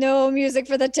 No music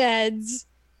for the Teds.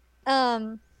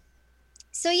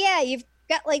 So yeah, you've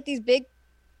got like these big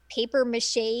paper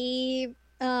mache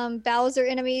Bowser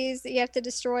enemies that you have to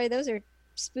destroy. Those are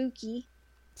spooky.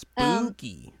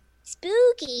 Spooky.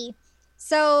 Spooky.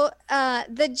 So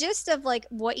the gist of like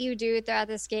what you do throughout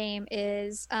this game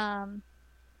is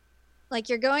like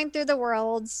you're going through the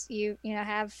worlds. You know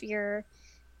have your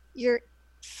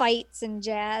fights and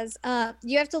jazz.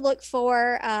 You have to look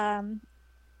for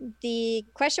the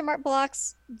question mark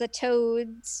blocks, the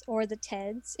toads or the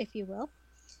Teds, if you will.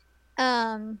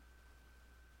 And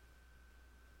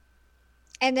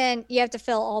then you have to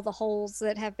fill all the holes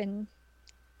that have been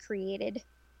created.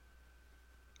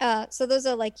 So those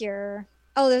are like your.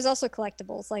 Oh, there's also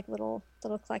collectibles, like little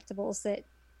collectibles that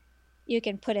you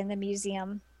can put in the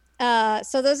museum.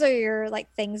 So those are your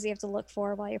like things you have to look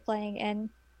for while you're playing. And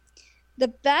the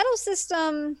battle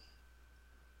system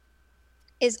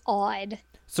is odd.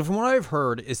 So from what I've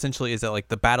heard, essentially, is that like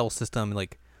the battle system,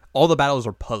 like all the battles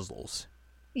are puzzles,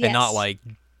 Yes. and not like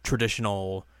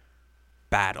traditional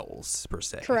battles per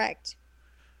se. Correct.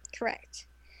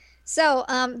 So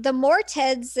the more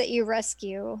Teds that you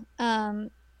rescue,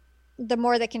 the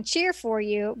more they can cheer for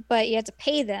you, but you have to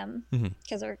pay them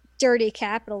because they're dirty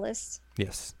capitalists.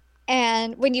 Yes.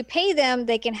 And when you pay them,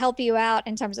 they can help you out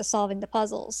in terms of solving the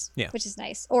puzzles, which is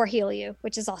nice, or heal you,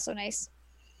 which is also nice.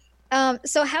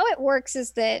 So how it works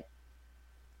is that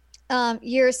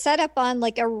you're set up on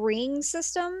like a ring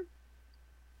system,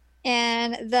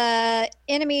 and the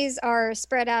enemies are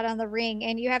spread out on the ring,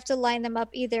 and you have to line them up.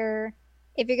 Either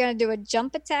if you're going to do a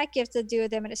jump attack, you have to do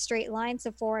them in a straight line,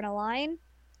 so 4 in a line.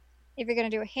 If you're going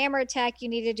to do a hammer attack, you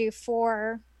need to do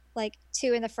 4, like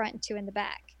 2 in the front and 2 in the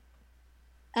back.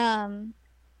 And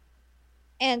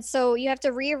so you have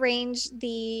to rearrange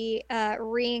the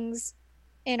rings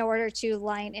in order to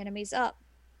line enemies up.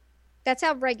 That's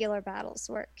how regular battles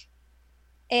work.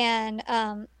 And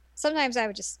sometimes I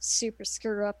would just super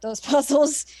screw up those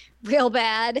puzzles real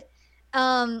bad.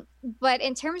 But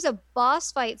in terms of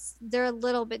boss fights, they're a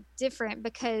little bit different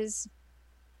because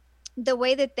the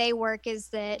way that they work is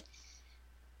that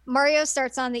Mario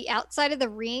starts on the outside of the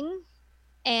ring,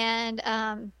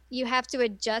 and you have to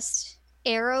adjust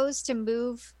arrows to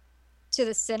move to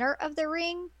the center of the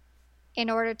ring in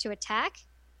order to attack.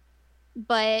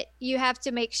 But you have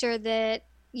to make sure that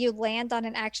you land on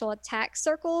an actual attack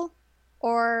circle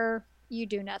or you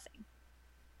do nothing.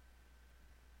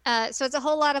 So it's a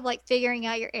whole lot of like figuring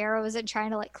out your arrows and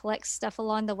trying to like collect stuff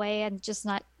along the way and just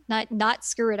not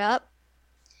screw it up.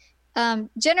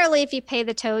 Generally, if you pay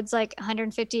the Toads like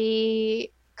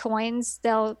 150 coins,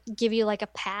 they'll give you like a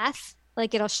path.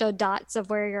 Like it'll show dots of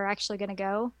where you're actually going to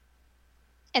go.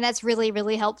 And that's really,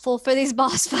 really helpful for these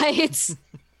boss fights.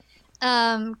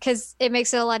 Because it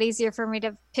makes it a lot easier for me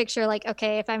to picture like,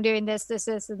 okay, if I'm doing this,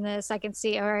 and this, I can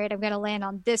see, all right, I'm going to land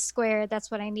on this square. That's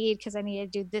what I need because I need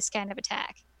to do this kind of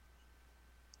attack.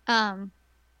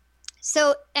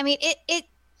 So, I mean,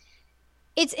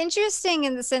 it's interesting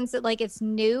in the sense that like it's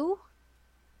new.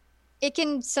 It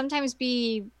can sometimes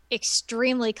be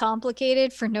extremely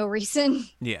complicated for no reason.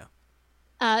 Yeah.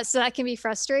 So that can be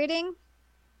frustrating.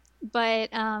 But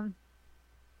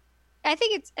I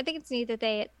think it's neat that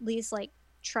they at least like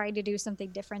tried to do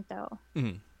something different though.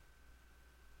 Mm-hmm.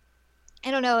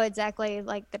 I don't know exactly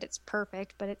like that it's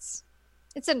perfect, but it's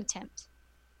an attempt.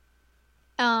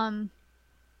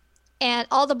 And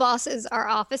all the bosses are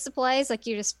office supplies, like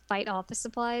you just fight office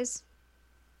supplies.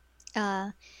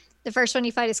 The first one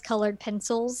you fight is colored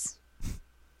pencils.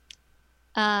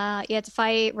 You have to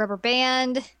fight rubber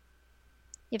band.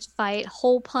 You have to fight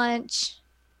hole punch.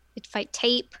 You have to fight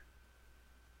tape.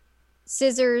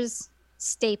 Scissors,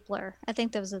 stapler. I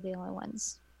think those are the only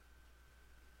ones.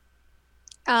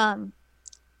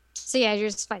 So yeah, you're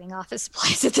just fighting office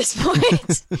supplies at this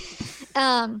point.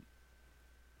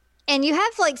 And you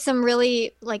have like some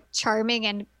really like charming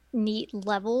and neat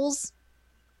levels.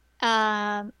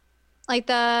 Like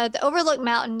the Overlook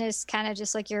Mountain is kind of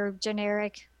just like your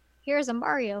generic, here's a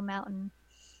Mario mountain.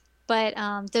 But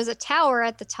there's a tower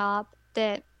at the top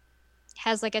that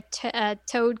has like a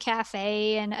Toad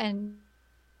cafe and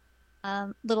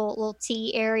little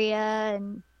tea area,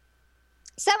 and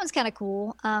so that one's kind of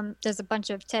cool. There's a bunch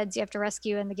of Teds you have to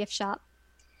rescue in the gift shop.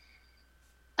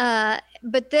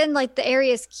 But then like the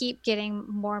areas keep getting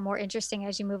more and more interesting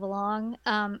as you move along.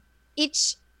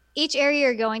 Each area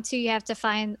you're going to, you have to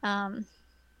find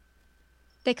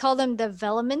they call them the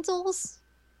Velementals.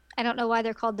 I don't know why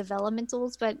they're called the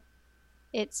Velementals, but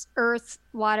it's earth,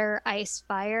 water, ice,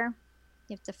 fire.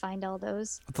 You have to find all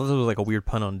those. I thought that was like a weird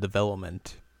pun on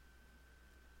development.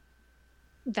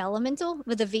 Vellumental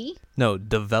with a V? No,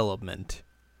 development.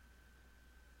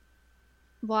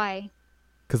 Why?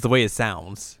 Because the way it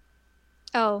sounds.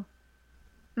 Oh.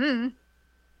 Hmm.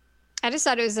 I just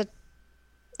thought it was a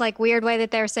like weird way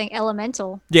that they were saying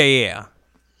elemental. Yeah, yeah, yeah.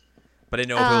 But I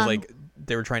didn't know if it was Um, like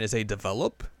they were trying to say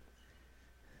develop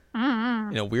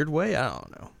mm in a weird way. I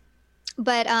don't know.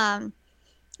 But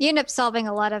you end up solving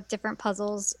a lot of different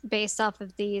puzzles based off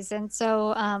of these. And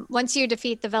so once you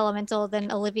defeat the Vellumental,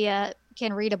 then Olivia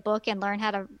can read a book and learn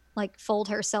how to like fold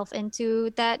herself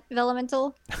into that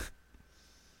Vellumental.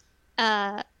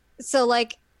 So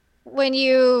like when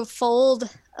you fold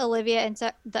Olivia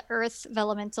into the Earth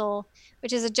Vellumental,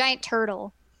 which is a giant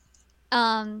turtle,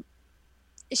 um,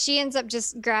 she ends up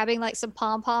just grabbing like some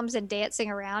pom poms and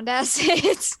dancing around as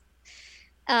it,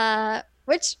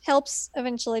 which helps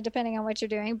eventually depending on what you're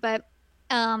doing. But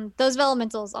those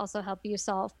Vellumentals also help you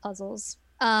solve puzzles.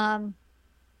 So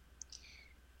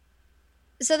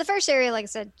the first area, like I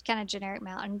said, kind of generic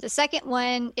mountain. The second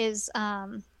one is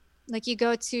like you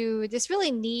go to this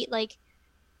really neat like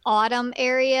autumn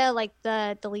area, like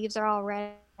the leaves are all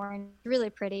red, orange, really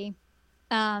pretty,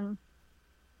 and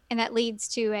that leads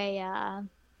to a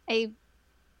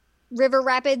river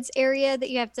rapids area that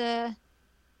you have to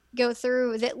go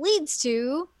through. That leads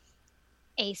to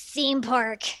a theme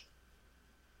park.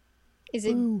 Is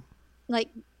it like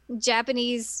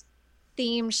Japanese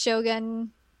themed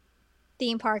Shogun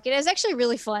theme park? It is actually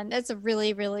really fun. That's a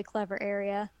really, really clever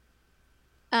area.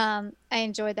 I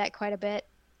enjoyed that quite a bit.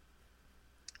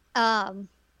 You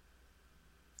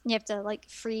have to like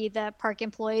free the park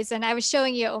employees, and I was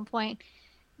showing you at one point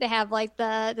they have like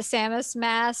the Samus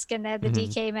mask, and they have the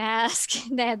DK mask,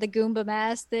 and they have the Goomba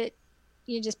mask that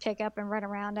you just pick up and run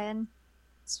around in.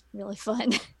 It's really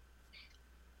fun.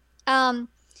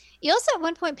 You also at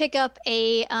one point pick up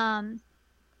a I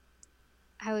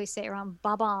always say it wrong.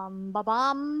 Babam,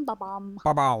 babam, babam,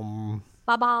 Ba-bum.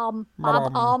 babam,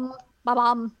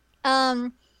 babam,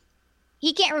 babam.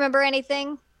 He can't remember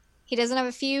anything. He doesn't have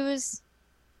a fuse.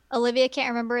 Olivia can't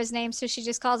remember his name, so she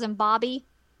just calls him Bobby.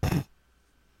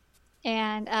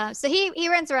 And so he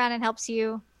runs around and helps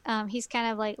you. He's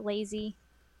kind of like lazy.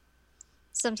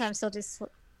 Sometimes he'll just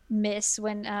miss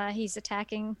when he's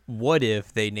attacking. What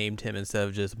if they named him instead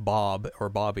of just Bob or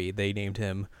Bobby? They named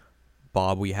him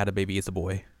Bob. We had a baby. It's a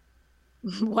boy.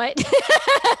 What?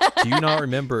 Do you not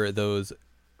remember those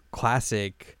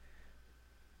classic?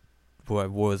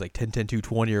 What was like 10 10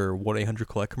 220 or 1-800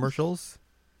 collect commercials?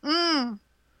 Oh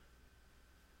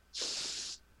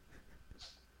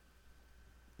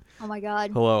my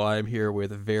god. Hello, I am here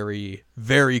with very,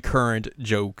 very current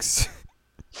jokes.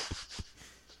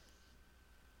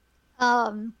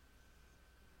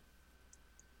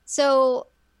 So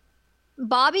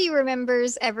Bobby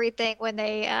remembers everything when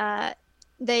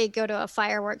they go to a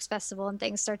fireworks festival and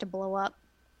things start to blow up.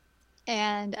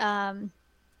 And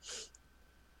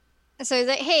so he's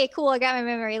like, hey, cool, I got my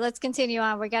memory. Let's continue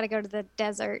on. We got to go to the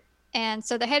desert. And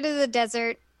so they head to the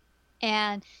desert,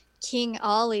 and King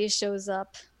Ollie shows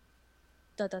up.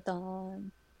 Dun, dun,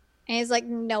 dun. And he's like,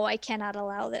 no, I cannot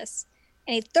allow this.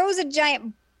 And he throws a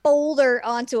giant boulder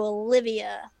onto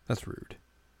Olivia. That's rude.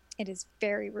 It is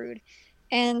very rude.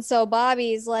 And so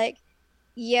Bobby's like,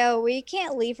 yo, we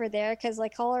can't leave her there because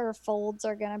like all her folds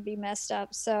are going to be messed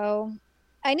up. So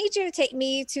I need you to take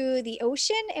me to the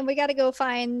ocean, and we got to go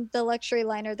find the luxury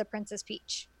liner, the Princess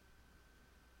Peach.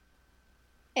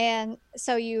 And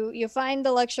so you find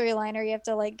the luxury liner. You have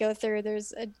to like go through.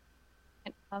 There's a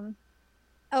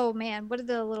oh man, what are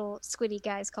the little squiddy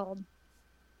guys called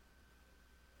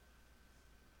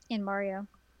in Mario?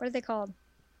 What are they called?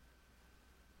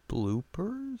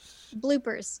 Bloopers?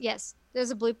 Bloopers. Yes,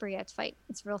 there's a blooper you have to fight.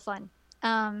 It's real fun.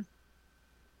 And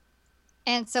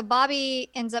so Bobby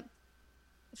ends up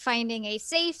finding a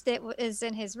safe that is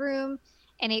in his room,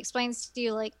 and he explains to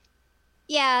you like,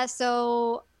 yeah,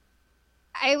 so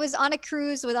I was on a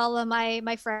cruise with all of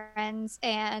my friends,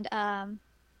 and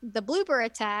the blooper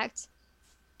attacked,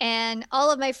 and all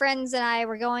of my friends and I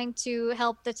were going to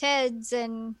help the Teds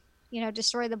and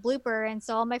destroy the blooper, and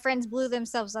so all my friends blew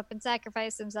themselves up and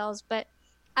sacrificed themselves, but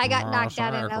I got knocked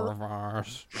out and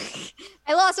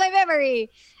I lost my memory.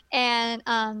 And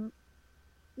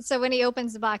so when he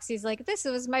opens the box, he's like, this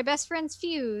was my best friend's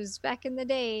fuse back in the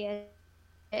day.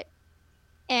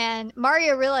 And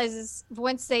Mario realizes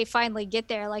once they finally get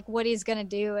there, like what he's gonna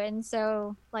do. And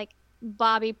so like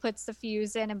Bobby puts the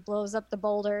fuse in and blows up the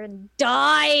boulder and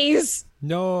dies.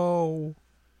 No.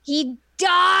 He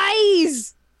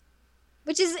dies,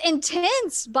 which is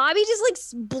intense. Bobby just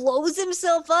like blows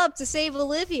himself up to save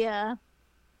Olivia.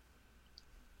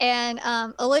 And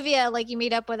Olivia, like, you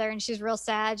meet up with her and she's real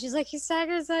sad. She's like, "You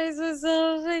sacrificed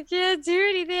myself. I can't do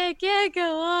anything. I can't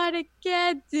go on. I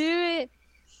can't do it."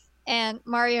 And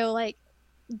Mario, like,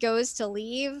 goes to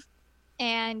leave.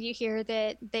 And you hear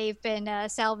that they've been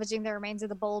salvaging the remains of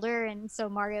the boulder. And so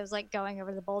Mario's, like, going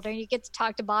over the boulder. And you get to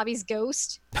talk to Bobby's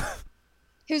ghost.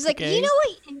 Who's like, Okay. you know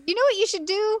what you should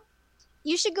do?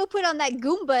 You should go put on that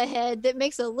Goomba head that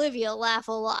makes Olivia laugh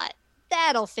a lot.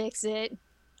 That'll fix it.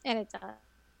 And it does.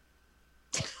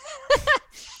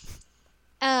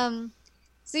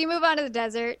 So you move on to the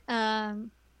desert.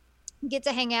 Get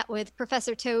to hang out with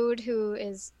Professor Toad, who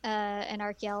is an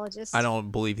archaeologist. I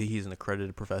don't believe he's an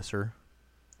accredited professor.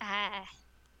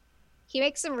 He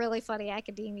makes some really funny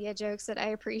academia jokes that I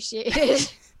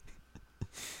appreciated.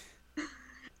 You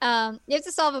have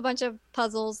to solve a bunch of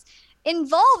puzzles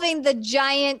involving the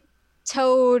giant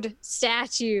toad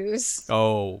statues.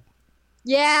 Oh.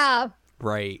 Yeah.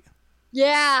 Right.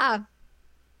 Yeah.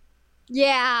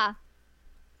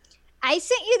 I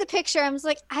sent you the picture. I was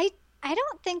like, I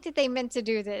don't think that they meant to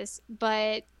do this,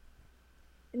 but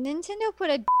Nintendo put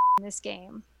a in this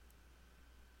game.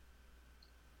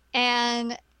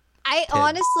 And I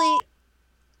honestly,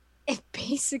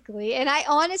 basically, and I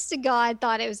honest to God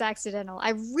thought it was accidental.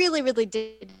 I really, really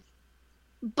did.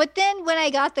 But then when I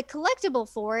got the collectible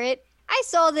for it, I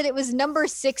saw that it was number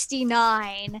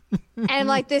 69. And I'm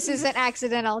like, this isn't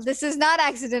accidental. This is not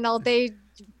accidental. They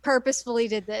purposefully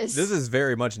did this. This is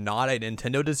very much not a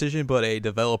Nintendo decision, but a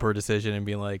developer decision, and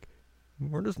being like,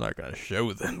 we're just not gonna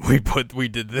show them we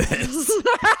did this.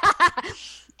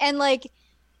 And like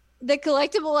the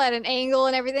collectible at an angle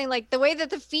and everything, like the way that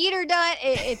the feet are done,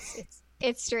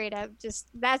 it's straight up just,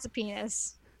 that's a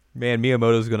penis. Man,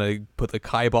 Miyamoto's gonna put the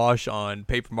kibosh on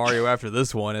Paper Mario after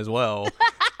this one as well.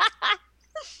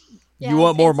 Yeah, you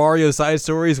want more Mario side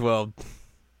stories? Well,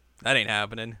 that ain't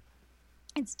happening.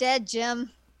 It's dead, Jim.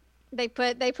 They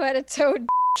put a toad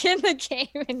in the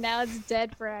game and now it's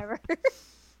dead forever.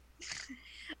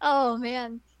 Oh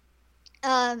man.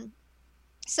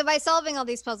 So by solving all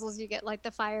these puzzles, you get like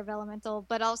the fire of elemental,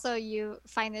 but also you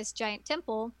find this giant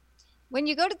temple. When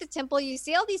you go to the temple, you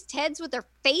see all these Teds with their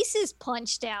faces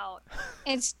punched out.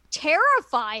 It's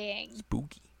terrifying.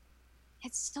 Spooky.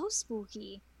 It's so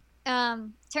spooky.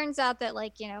 Turns out that,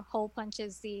 like, you know, Hole Punch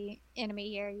is the enemy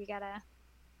here. You gotta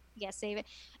save it.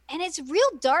 And it's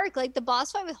real dark. Like the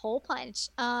boss fight with Hole Punch,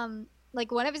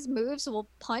 like one of his moves will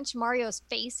punch Mario's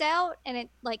face out and it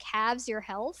like halves your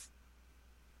health.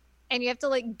 And you have to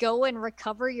like go and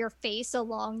recover your face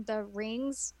along the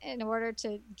rings in order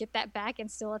to get that back and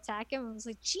still attack him. I was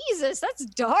like, Jesus, that's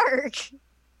dark.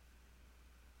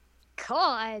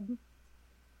 God.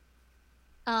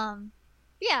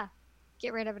 Yeah.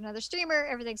 Get rid of another streamer,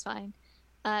 everything's fine.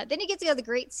 Then you get to go to the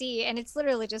Great Sea, and it's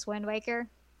literally just Wind Waker.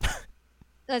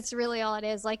 That's really all it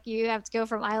is. Like, you have to go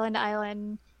from island to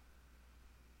island,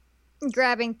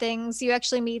 grabbing things. You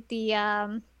actually meet the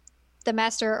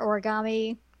Master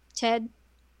Origami Ted,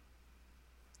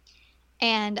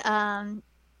 and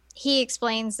he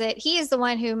explains that he is the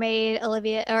one who made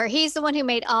Olivia, or he's the one who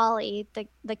made Ollie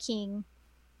the king,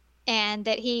 and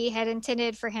that he had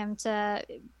intended for him to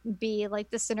be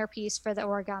like the centerpiece for the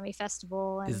origami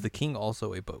festival. And Is the king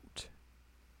also a boat?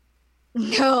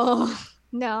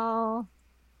 no.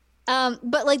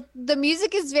 But like the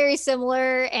music is very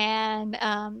similar, and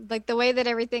like the way that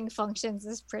everything functions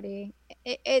is pretty.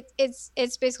 It's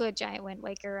basically a giant Wind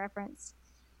Waker reference.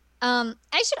 I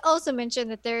should also mention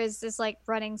that there is this like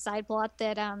running side plot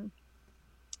that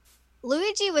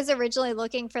Luigi was originally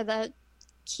looking for the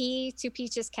key to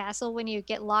Peach's castle when you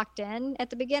get locked in at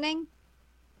the beginning.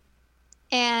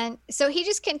 And so he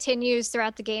just continues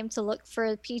throughout the game to look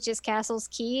for Peach's castle's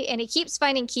key, and he keeps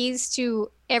finding keys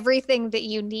to everything that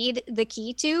you need the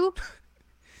key to.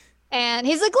 And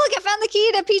he's like, look, I found the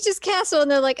key to Peach's castle.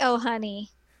 And they're like, oh, honey,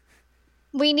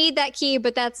 we need that key,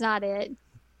 but that's not it.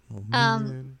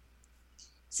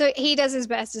 So he does his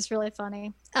best. It's really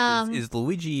funny. Is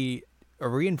Luigi, are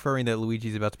we inferring that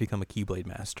Luigi's about to become a Keyblade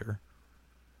master?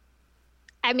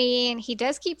 I mean, he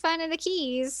does keep finding the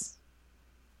keys.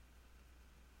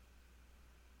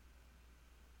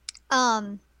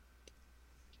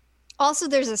 Also,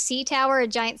 there's a sea tower, a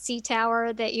giant sea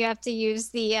tower that you have to use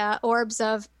the orbs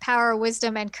of power,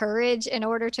 wisdom, and courage in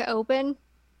order to open.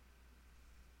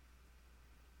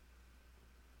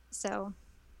 So,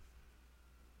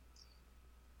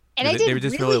 and They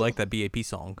just really like that BAP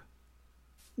song.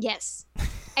 Yes,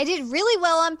 I did really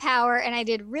well on power, and I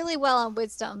did really well on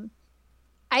wisdom.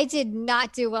 I did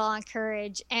not do well on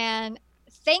courage, and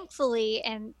thankfully,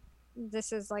 and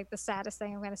this is like the saddest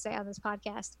thing I'm going to say on this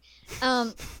podcast.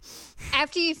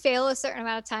 After you fail a certain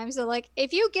amount of times, they're like,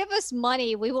 if you give us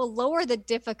money, we will lower the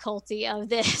difficulty of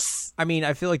this. I mean,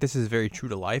 I feel like this is very true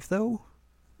to life, though.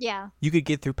 Yeah. You could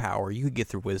get through power. You could get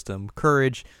through wisdom.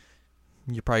 Courage.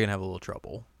 You're probably going to have a little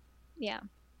trouble. Yeah.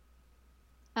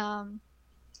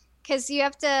 Because you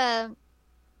have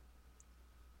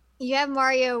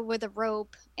Mario with a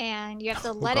rope, and you have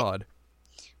to let God. it.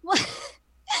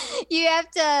 You have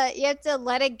to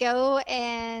let it go,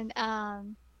 and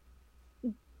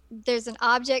there's an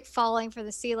object falling from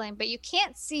the ceiling, but you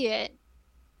can't see it,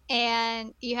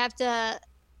 and you have to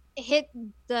hit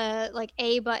the like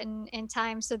A button in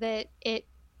time so that it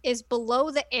is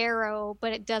below the arrow,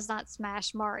 but it does not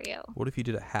smash Mario. What if you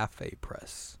did a half A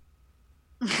press?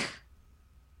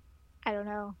 I don't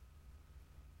know.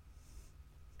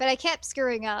 But I kept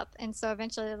screwing up, and so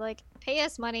eventually they're like, pay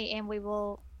us money and we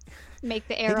will make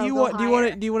the arrow go higher.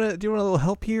 Do you want a little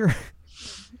help here?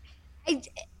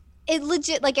 It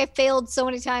legit, like, I failed so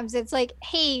many times. It's like,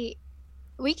 hey,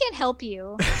 we can help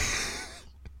you.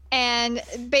 And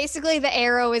basically the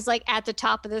arrow is like at the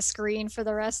top of the screen for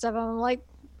the rest of them. I'm like,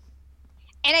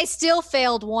 and I still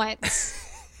failed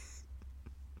once.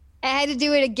 I had to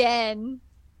do it again.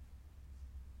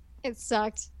 It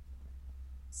sucked.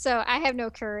 So I have no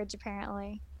courage,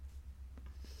 apparently.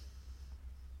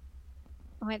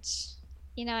 Which,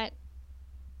 you know what?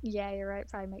 Yeah, you're right.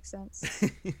 Probably makes sense.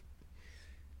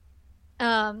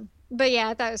 But yeah,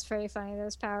 I thought it was pretty funny. There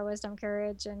was power, wisdom,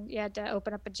 courage, and you had to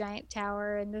open up a giant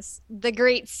tower in the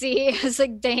Great Sea. I was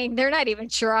like, dang, they're not even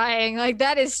trying. Like,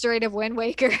 that is straight up Wind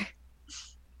Waker.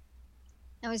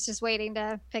 I was just waiting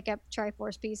to pick up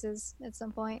Triforce pieces at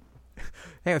some point.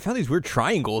 Hey, I found these weird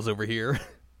triangles over here.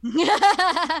 We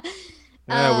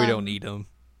don't need them.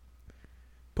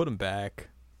 Put them back.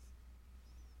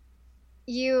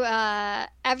 You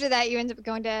after that, you end up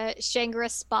going to Shangri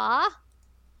Spa,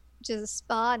 which is a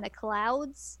spa in the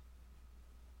clouds,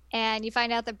 and you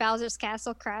find out that Bowser's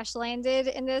castle crash landed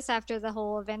in this after the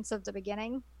whole events of the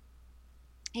beginning,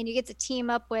 and you get to team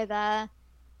up with Kamek,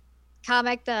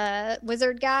 the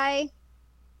wizard guy,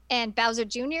 and Bowser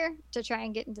Jr. to try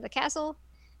and get into the castle.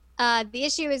 The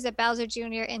issue is that Bowser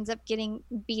Jr. ends up getting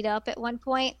beat up at one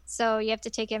point, so you have to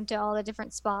take him to all the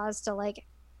different spas to like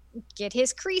get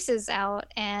his creases out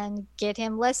and get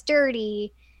him less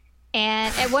dirty.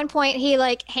 And at one point he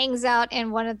like hangs out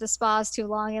in one of the spas too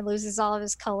long and loses all of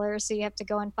his colors, so you have to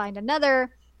go and find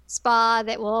another spa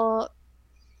that will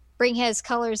bring his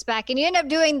colors back, and you end up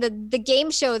doing the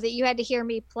game show that you had to hear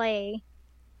me play.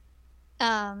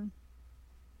 And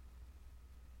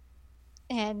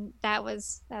that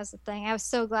was the thing. I was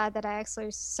so glad that I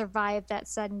actually survived that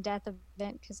sudden death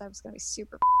event, because I was going to be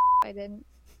super if I didn't.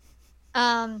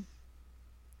 And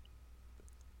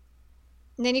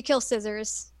then you kill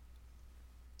Scissors.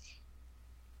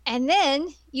 And then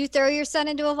you throw your son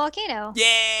into a volcano.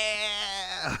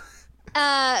 Yeah!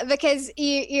 Because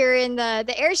you're in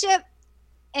the airship,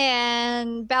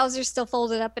 and Bowser's still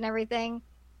folded up and everything.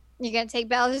 You're going to take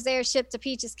Bowser's airship to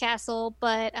Peach's castle,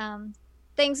 but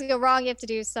things go wrong. You have to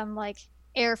do some like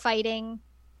air fighting.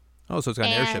 Oh, so it's got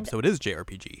an airship, so it is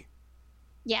JRPG.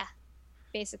 Yeah,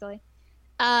 basically.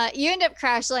 You end up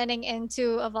crash landing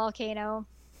into a volcano,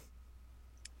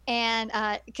 and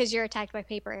because you're attacked by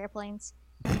paper airplanes.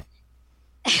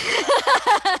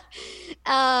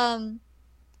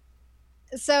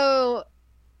 So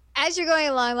as you're going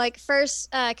along, like first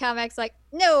Kamek's like,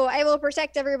 no, I will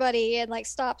protect everybody, and like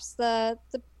stops the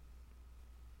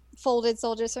folded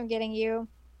soldiers from getting you.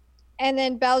 And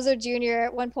then Bowser Jr.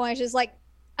 at one point is just like,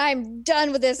 I'm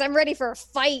done with this. I'm ready for a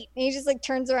fight. And he just like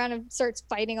turns around and starts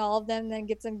fighting all of them, and then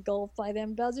gets engulfed by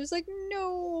them. Bowser's like,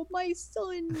 no, my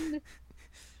son.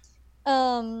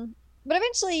 But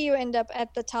eventually you end up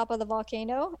at the top of the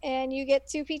volcano, and you get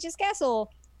to Peach's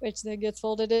castle, which then gets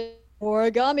folded in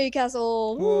Origami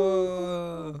Castle.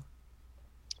 Whoa.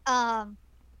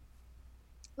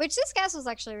 Which this castle is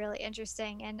actually really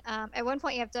interesting. And at one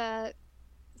point you have to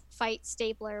fight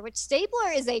Stapler, which Stapler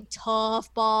is a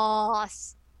tough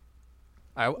boss.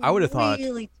 I would have thought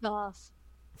really tough.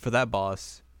 for that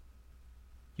boss,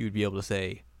 you would be able to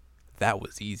say, that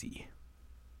was easy.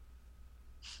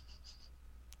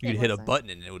 You could hit a button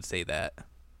and it would say that.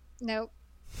 Nope.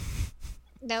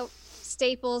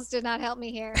 Staples did not help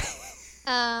me here.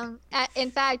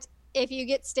 In fact, if you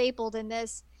get stapled in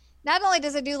this, not only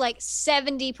does it do like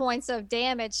 70 points of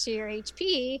damage to your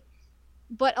HP,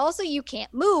 but also you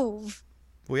can't move.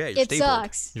 Well, yeah, you're it stapled.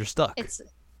 Sucks. You're stuck.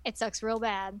 It sucks real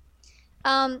bad.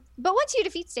 But once you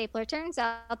defeat Stapler, it turns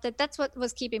out that that's what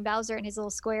was keeping Bowser in his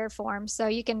little square form. So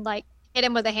you can like hit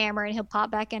him with a hammer and he'll pop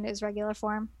back into his regular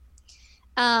form.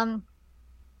 Um,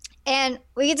 and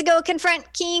we get to go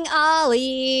confront King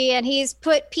Ollie, and he's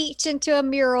put Peach into a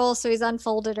mural, so he's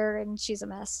unfolded her, and she's a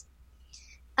mess.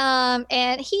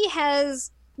 And he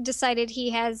has decided he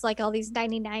has like all these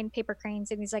 99 paper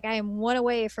cranes, and he's like, I am one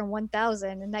away from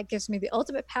 1,000, and that gives me the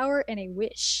ultimate power and a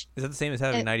wish. Is that the same as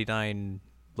having And 99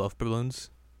 love balloons?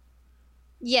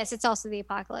 yes, it's also the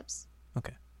apocalypse.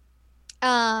 Okay.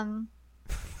 And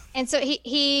so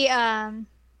he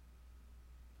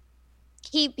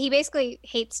basically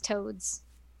hates toads.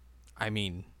 I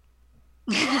mean,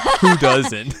 who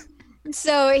doesn't?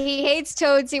 So he hates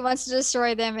toads. He wants to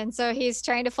destroy them, and so he's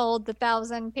trying to fold the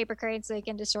 1,000 paper cranes so he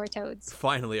can destroy toads.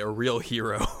 Finally, a real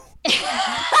hero.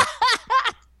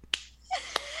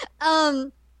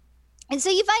 And so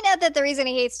you find out that the reason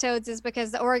he hates toads is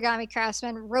because the origami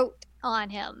craftsman wrote on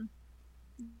him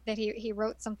that he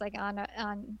wrote something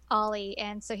on Ollie,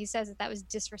 and so he says that was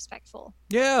disrespectful.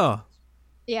 Yeah.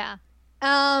 Yeah.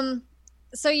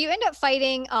 So you end up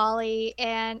fighting Ollie,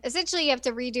 and essentially you have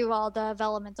to redo all the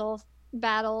elemental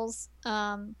battles.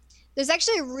 There's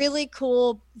actually a really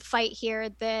cool fight here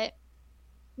that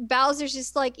Bowser's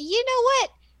just like, you know what?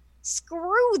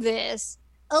 Screw this.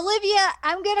 Olivia,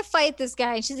 I'm gonna fight this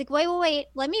guy. And she's like, wait,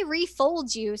 let me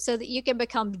refold you so that you can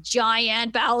become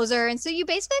giant Bowser. And so you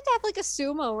basically have to have like a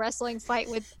sumo wrestling fight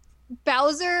with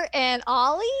Bowser and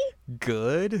Ollie.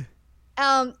 Good.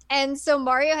 And so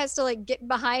Mario has to like get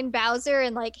behind Bowser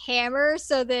and like hammer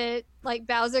so that like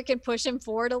Bowser can push him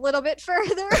forward a little bit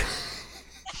further.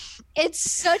 It's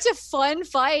such a fun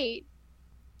fight.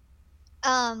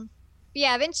 Yeah,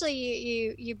 eventually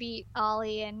you beat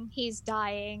Ollie and he's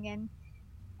dying, and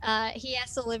he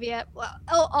asks Olivia.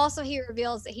 Well, also he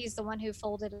reveals that he's the one who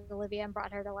folded Olivia and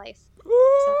brought her to life.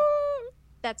 So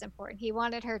that's important. He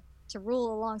wanted her to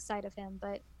rule alongside of him,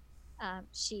 but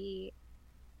she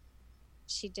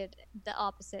did the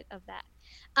opposite of that.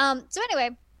 So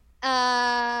anyway,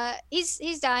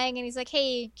 he's dying, and he's like,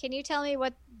 hey, can you tell me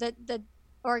what the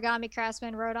origami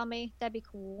craftsman wrote on me? That'd be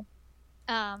cool.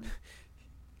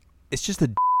 It's just a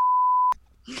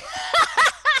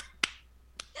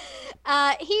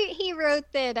he wrote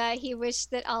that he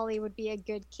wished that Ollie would be a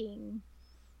good king,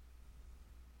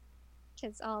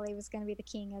 because Ollie was going to be the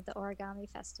king of the origami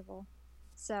festival.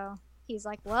 So he's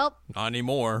like, well, not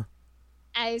anymore.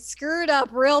 I screwed up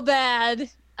real bad.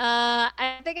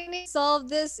 I think I need to solve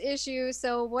this issue.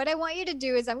 So what I want you to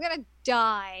do is I'm going to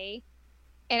die,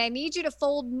 and I need you to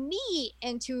fold me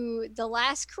into the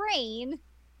last crane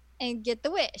and get the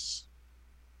wish.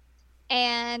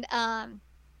 And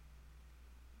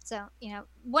so, you know,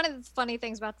 one of the funny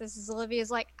things about this is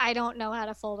Olivia's like, I don't know how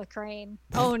to fold a crane.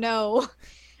 Oh no.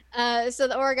 So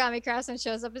the origami craftsman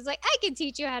shows up and is like, I can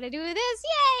teach you how to do this.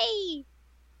 Yay!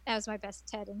 That was my best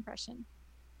Ted impression.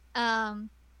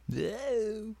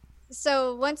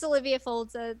 So once Olivia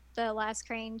folds the last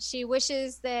crane, she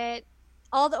wishes that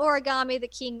all the origami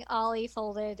that King Ollie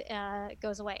folded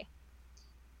goes away,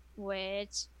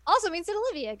 which also means that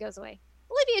Olivia goes away.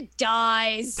 Olivia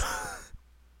dies.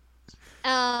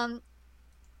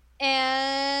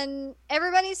 And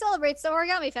everybody celebrates the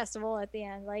origami festival at the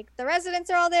end. Like, the residents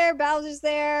are all there, Bowser's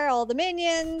there, all the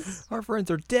minions. Our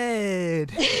friends are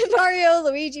dead. Mario,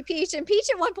 Luigi, Peach. And Peach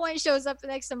at one point shows up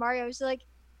next to Mario. She's like,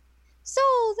 so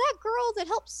that girl that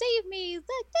helped save me,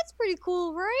 that's pretty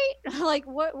cool, right? Like,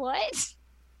 what?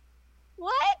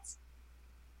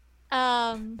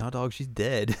 No, dog, she's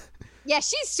dead. Yeah,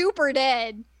 she's super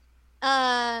dead.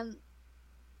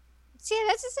 So yeah,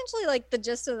 that's essentially like the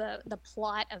gist of the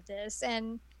plot of this.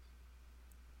 And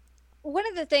one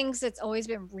of the things that's always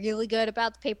been really good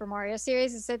about the Paper Mario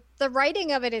series is that the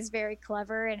writing of it is very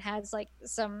clever and has like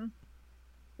some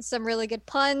really good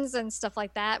puns and stuff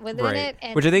like that within it.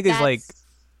 And which I think is like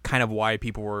kind of why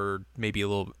people were maybe a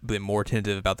little bit more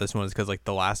tentative about this one, is because like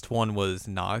the last one was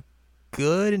not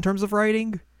good in terms of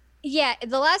writing. Yeah,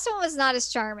 the last one was not as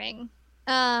charming.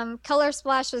 Color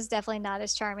Splash was definitely not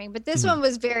as charming, but this one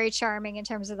was very charming in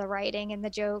terms of the writing and the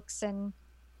jokes. And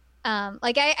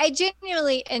like I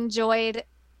genuinely enjoyed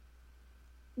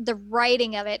the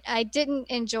writing of it. I didn't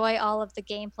enjoy all of the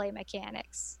gameplay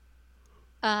mechanics,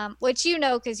 which you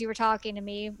know because you were talking to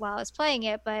me while I was playing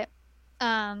it. But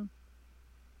yeah,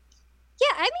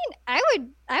 I mean, I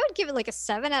would give it like a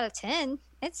 7 out of 10.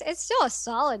 It's still a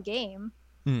solid game.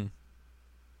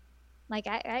 Like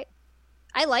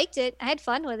I liked it. I had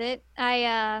fun with it.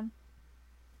 I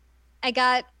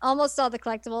got almost all the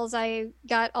collectibles. I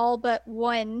got all but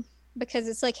one because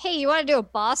it's like, hey, you want to do a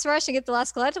boss rush and get the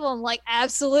last collectible? I'm like,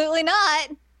 absolutely not.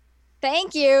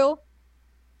 Thank you.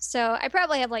 So I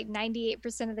probably have like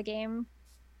 98% of the game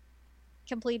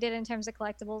completed in terms of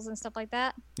collectibles and stuff like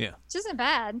that. Yeah. Which isn't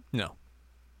bad. No.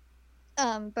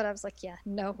 But I was like, yeah,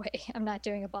 no way. I'm not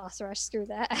doing a boss rush. Screw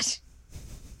that.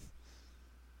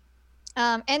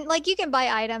 And like you can buy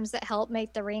items that help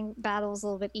make the ring battles a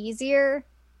little bit easier.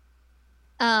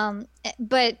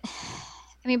 But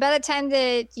I mean, by the time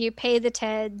that you pay the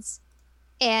TEDs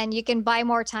and you can buy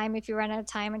more time if you run out of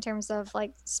time in terms of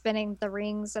like spinning the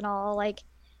rings and all, like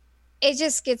it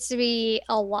just gets to be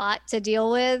a lot to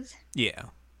deal with. Yeah.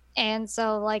 And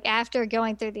so like after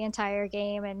going through the entire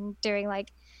game and doing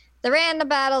like the random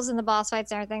battles and the boss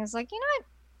fights and everything, it's like, you know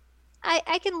what?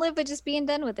 I can live with just being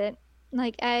done with it.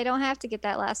 Like I don't have to get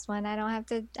that last one. I don't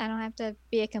have to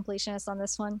be a completionist on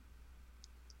this one.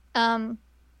 Um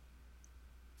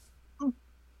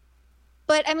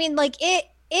but I mean like it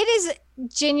is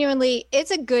genuinely,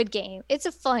 it's a good game. It's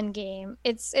a fun game.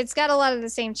 It's got a lot of the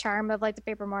same charm of like the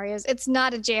Paper Marios. It's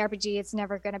not a JRPG. It's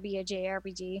never going to be a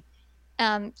JRPG.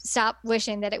 Stop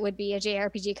wishing that it would be a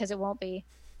JRPG because it won't be.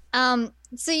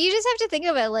 So you just have to think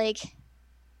of it like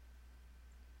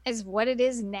as what it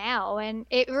is now, and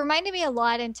it reminded me a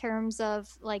lot in terms of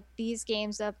like these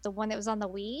games of the one that was on the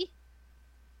Wii.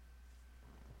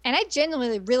 And I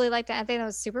genuinely really liked that. I think that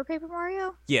was Super Paper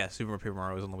Mario. Yeah, Super Paper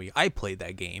Mario was on the Wii. I played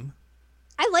that game.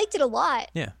 I liked it a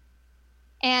lot. Yeah.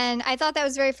 And I thought that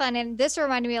was very fun. And this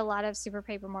reminded me a lot of Super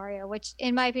Paper Mario, which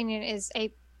in my opinion it's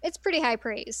pretty high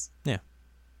praise. Yeah.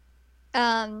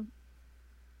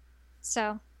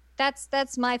 So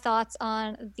that's my thoughts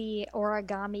on the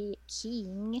Origami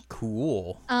King.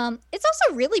 Cool. It's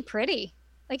also really pretty.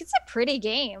 Like it's a pretty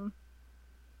game.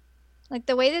 Like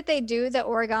the way that they do the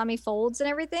origami folds and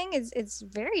everything it's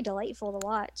very delightful to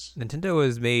watch. Nintendo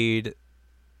has made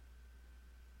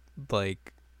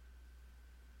like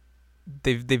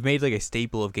they've made like a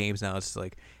staple of games now. It's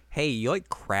like, hey, you like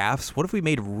crafts? What if we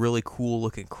made really cool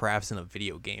looking crafts in a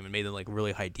video game and made them like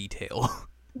really high detail?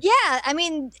 Yeah, I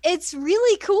mean, it's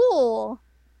really cool.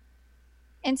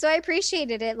 And so I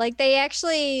appreciated it. Like they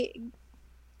actually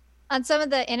on some of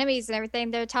the enemies and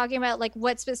everything, they're talking about like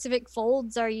what specific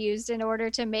folds are used in order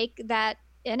to make that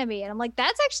enemy. And I'm like,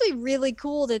 that's actually really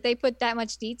cool that they put that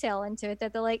much detail into it,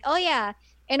 that they're like, oh yeah,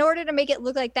 in order to make it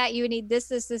look like that, you would need this,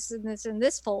 this, this, and this, and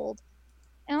this fold.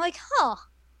 And I'm like, huh,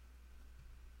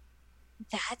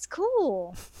 that's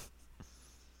cool.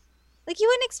 Like you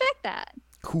wouldn't expect that.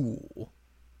 Cool.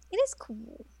 It is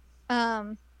cool. I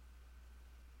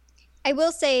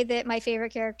will say that my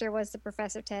favorite character was the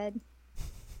Professor Ted.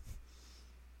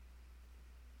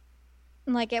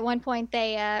 Like at one point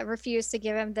they refused to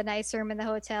give him the nice room in the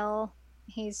hotel.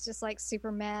 He's just like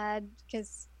super mad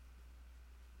because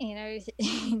you know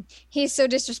he's so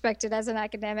disrespected as an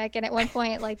academic. And at one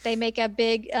point like they make a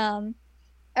big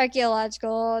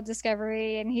archaeological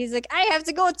discovery and he's like, I have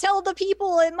to go tell the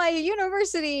people in my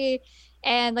university.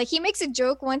 And like he makes a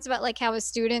joke once about like how his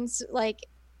students like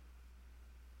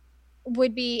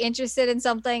would be interested in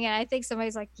something, and I think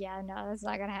somebody's like, yeah, no, that's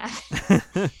not gonna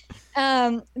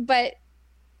happen. But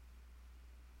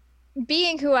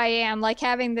being who I am, like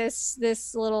having this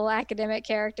little academic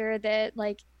character that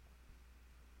like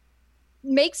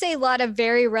makes a lot of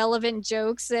very relevant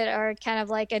jokes that are kind of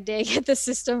like a dig at the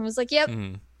system. I was like, yep,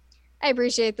 I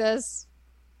appreciate this.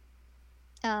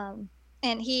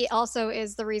 And he also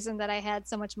is the reason that I had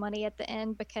so much money at the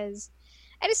end, because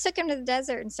I just took him to the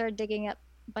desert and started digging up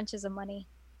bunches of money.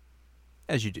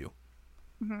 As you do.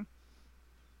 Mm-hmm.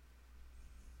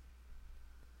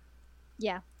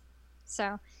 Yeah.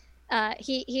 So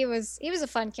he was a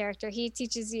fun character. He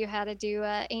teaches you how to do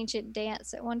ancient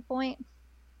dance at one point.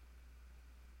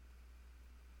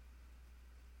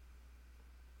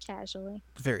 Casually.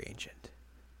 Very ancient.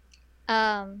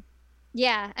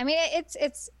 Yeah. I mean,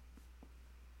 it's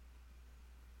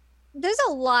there's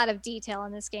a lot of detail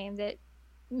in this game that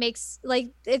makes like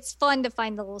it's fun to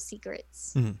find the little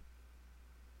secrets. Mm-hmm.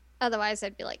 Otherwise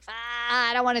I'd be like,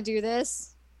 I don't want to do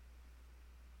this.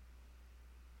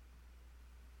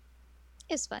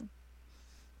 It's fun.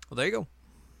 Well, there you go.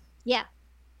 Yeah.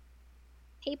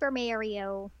 Paper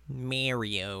Mario.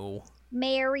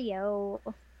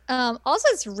 Also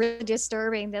it's really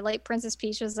disturbing that like Princess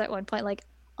Peach was at one point like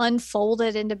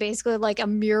unfolded into basically like a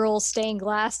mural stained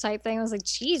glass type thing. I was like,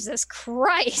 Jesus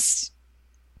Christ.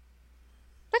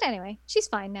 But anyway, she's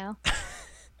fine now.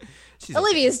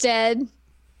 Olivia's dead,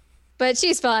 but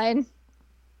she's fine.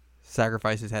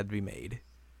 Sacrifices had to be made.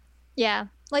 Yeah,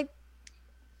 like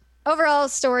overall,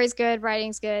 story's good,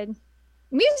 writing's good,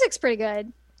 music's pretty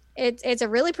good. It's a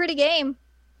really pretty game.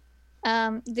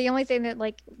 The only thing that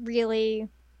like really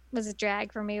was a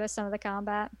drag for me was some of the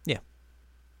combat. Yeah.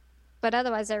 But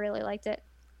otherwise, I really liked it.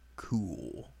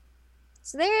 Cool.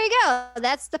 So there you go.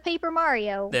 That's the Paper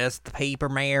Mario. That's the Paper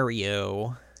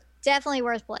Mario. Definitely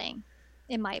worth playing,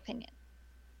 in my opinion.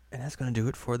 And that's going to do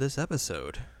it for this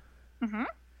episode. Mm-hmm.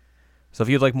 So if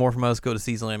you'd like more from us, go to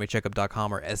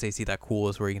seasonalanimecheckup.com or sac.cool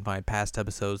is where you can find past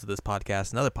episodes of this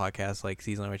podcast and other podcasts like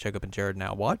Seasonal Anime Checkup and Jared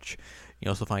Now Watch. You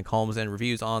also find columns and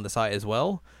reviews on the site as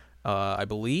well. I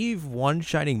believe One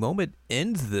Shining Moment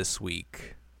ends this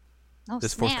week. Oh,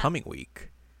 this snap. forthcoming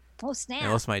week. Oh, snap.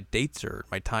 Unless my dates are,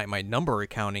 my number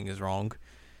accounting is wrong.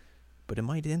 But it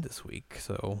might end this week,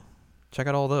 so check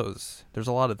out all those. There's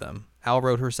a lot of them. Al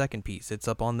wrote her second piece. It's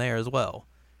up on there as well.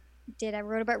 I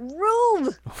wrote about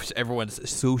Rube. Everyone's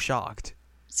so shocked.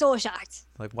 So shocked.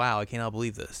 Like, wow, I cannot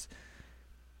believe this.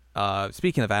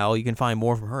 Speaking of Al, you can find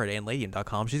more from her at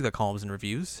AnneLadian.com. She's got columns and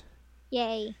reviews.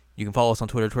 Yay. You can follow us on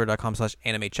Twitter,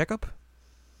 twitter.com/animecheckup.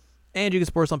 And you can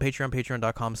support us on Patreon,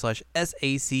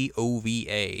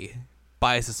 patreon.com/SACOVA.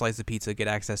 Buy us a slice of pizza, get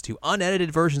access to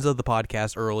unedited versions of the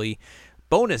podcast early,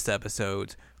 bonus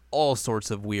episodes, all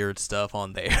sorts of weird stuff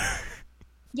on there.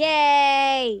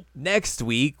 Yay. Next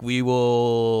week, we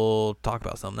will talk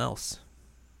about something else.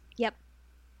 Yep.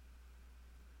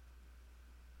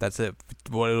 That's it.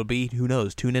 What it'll be, who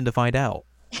knows? Tune in to find out.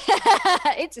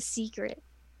 It's a secret.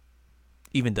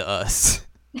 Even to us.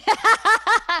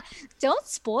 Don't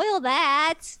spoil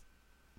that.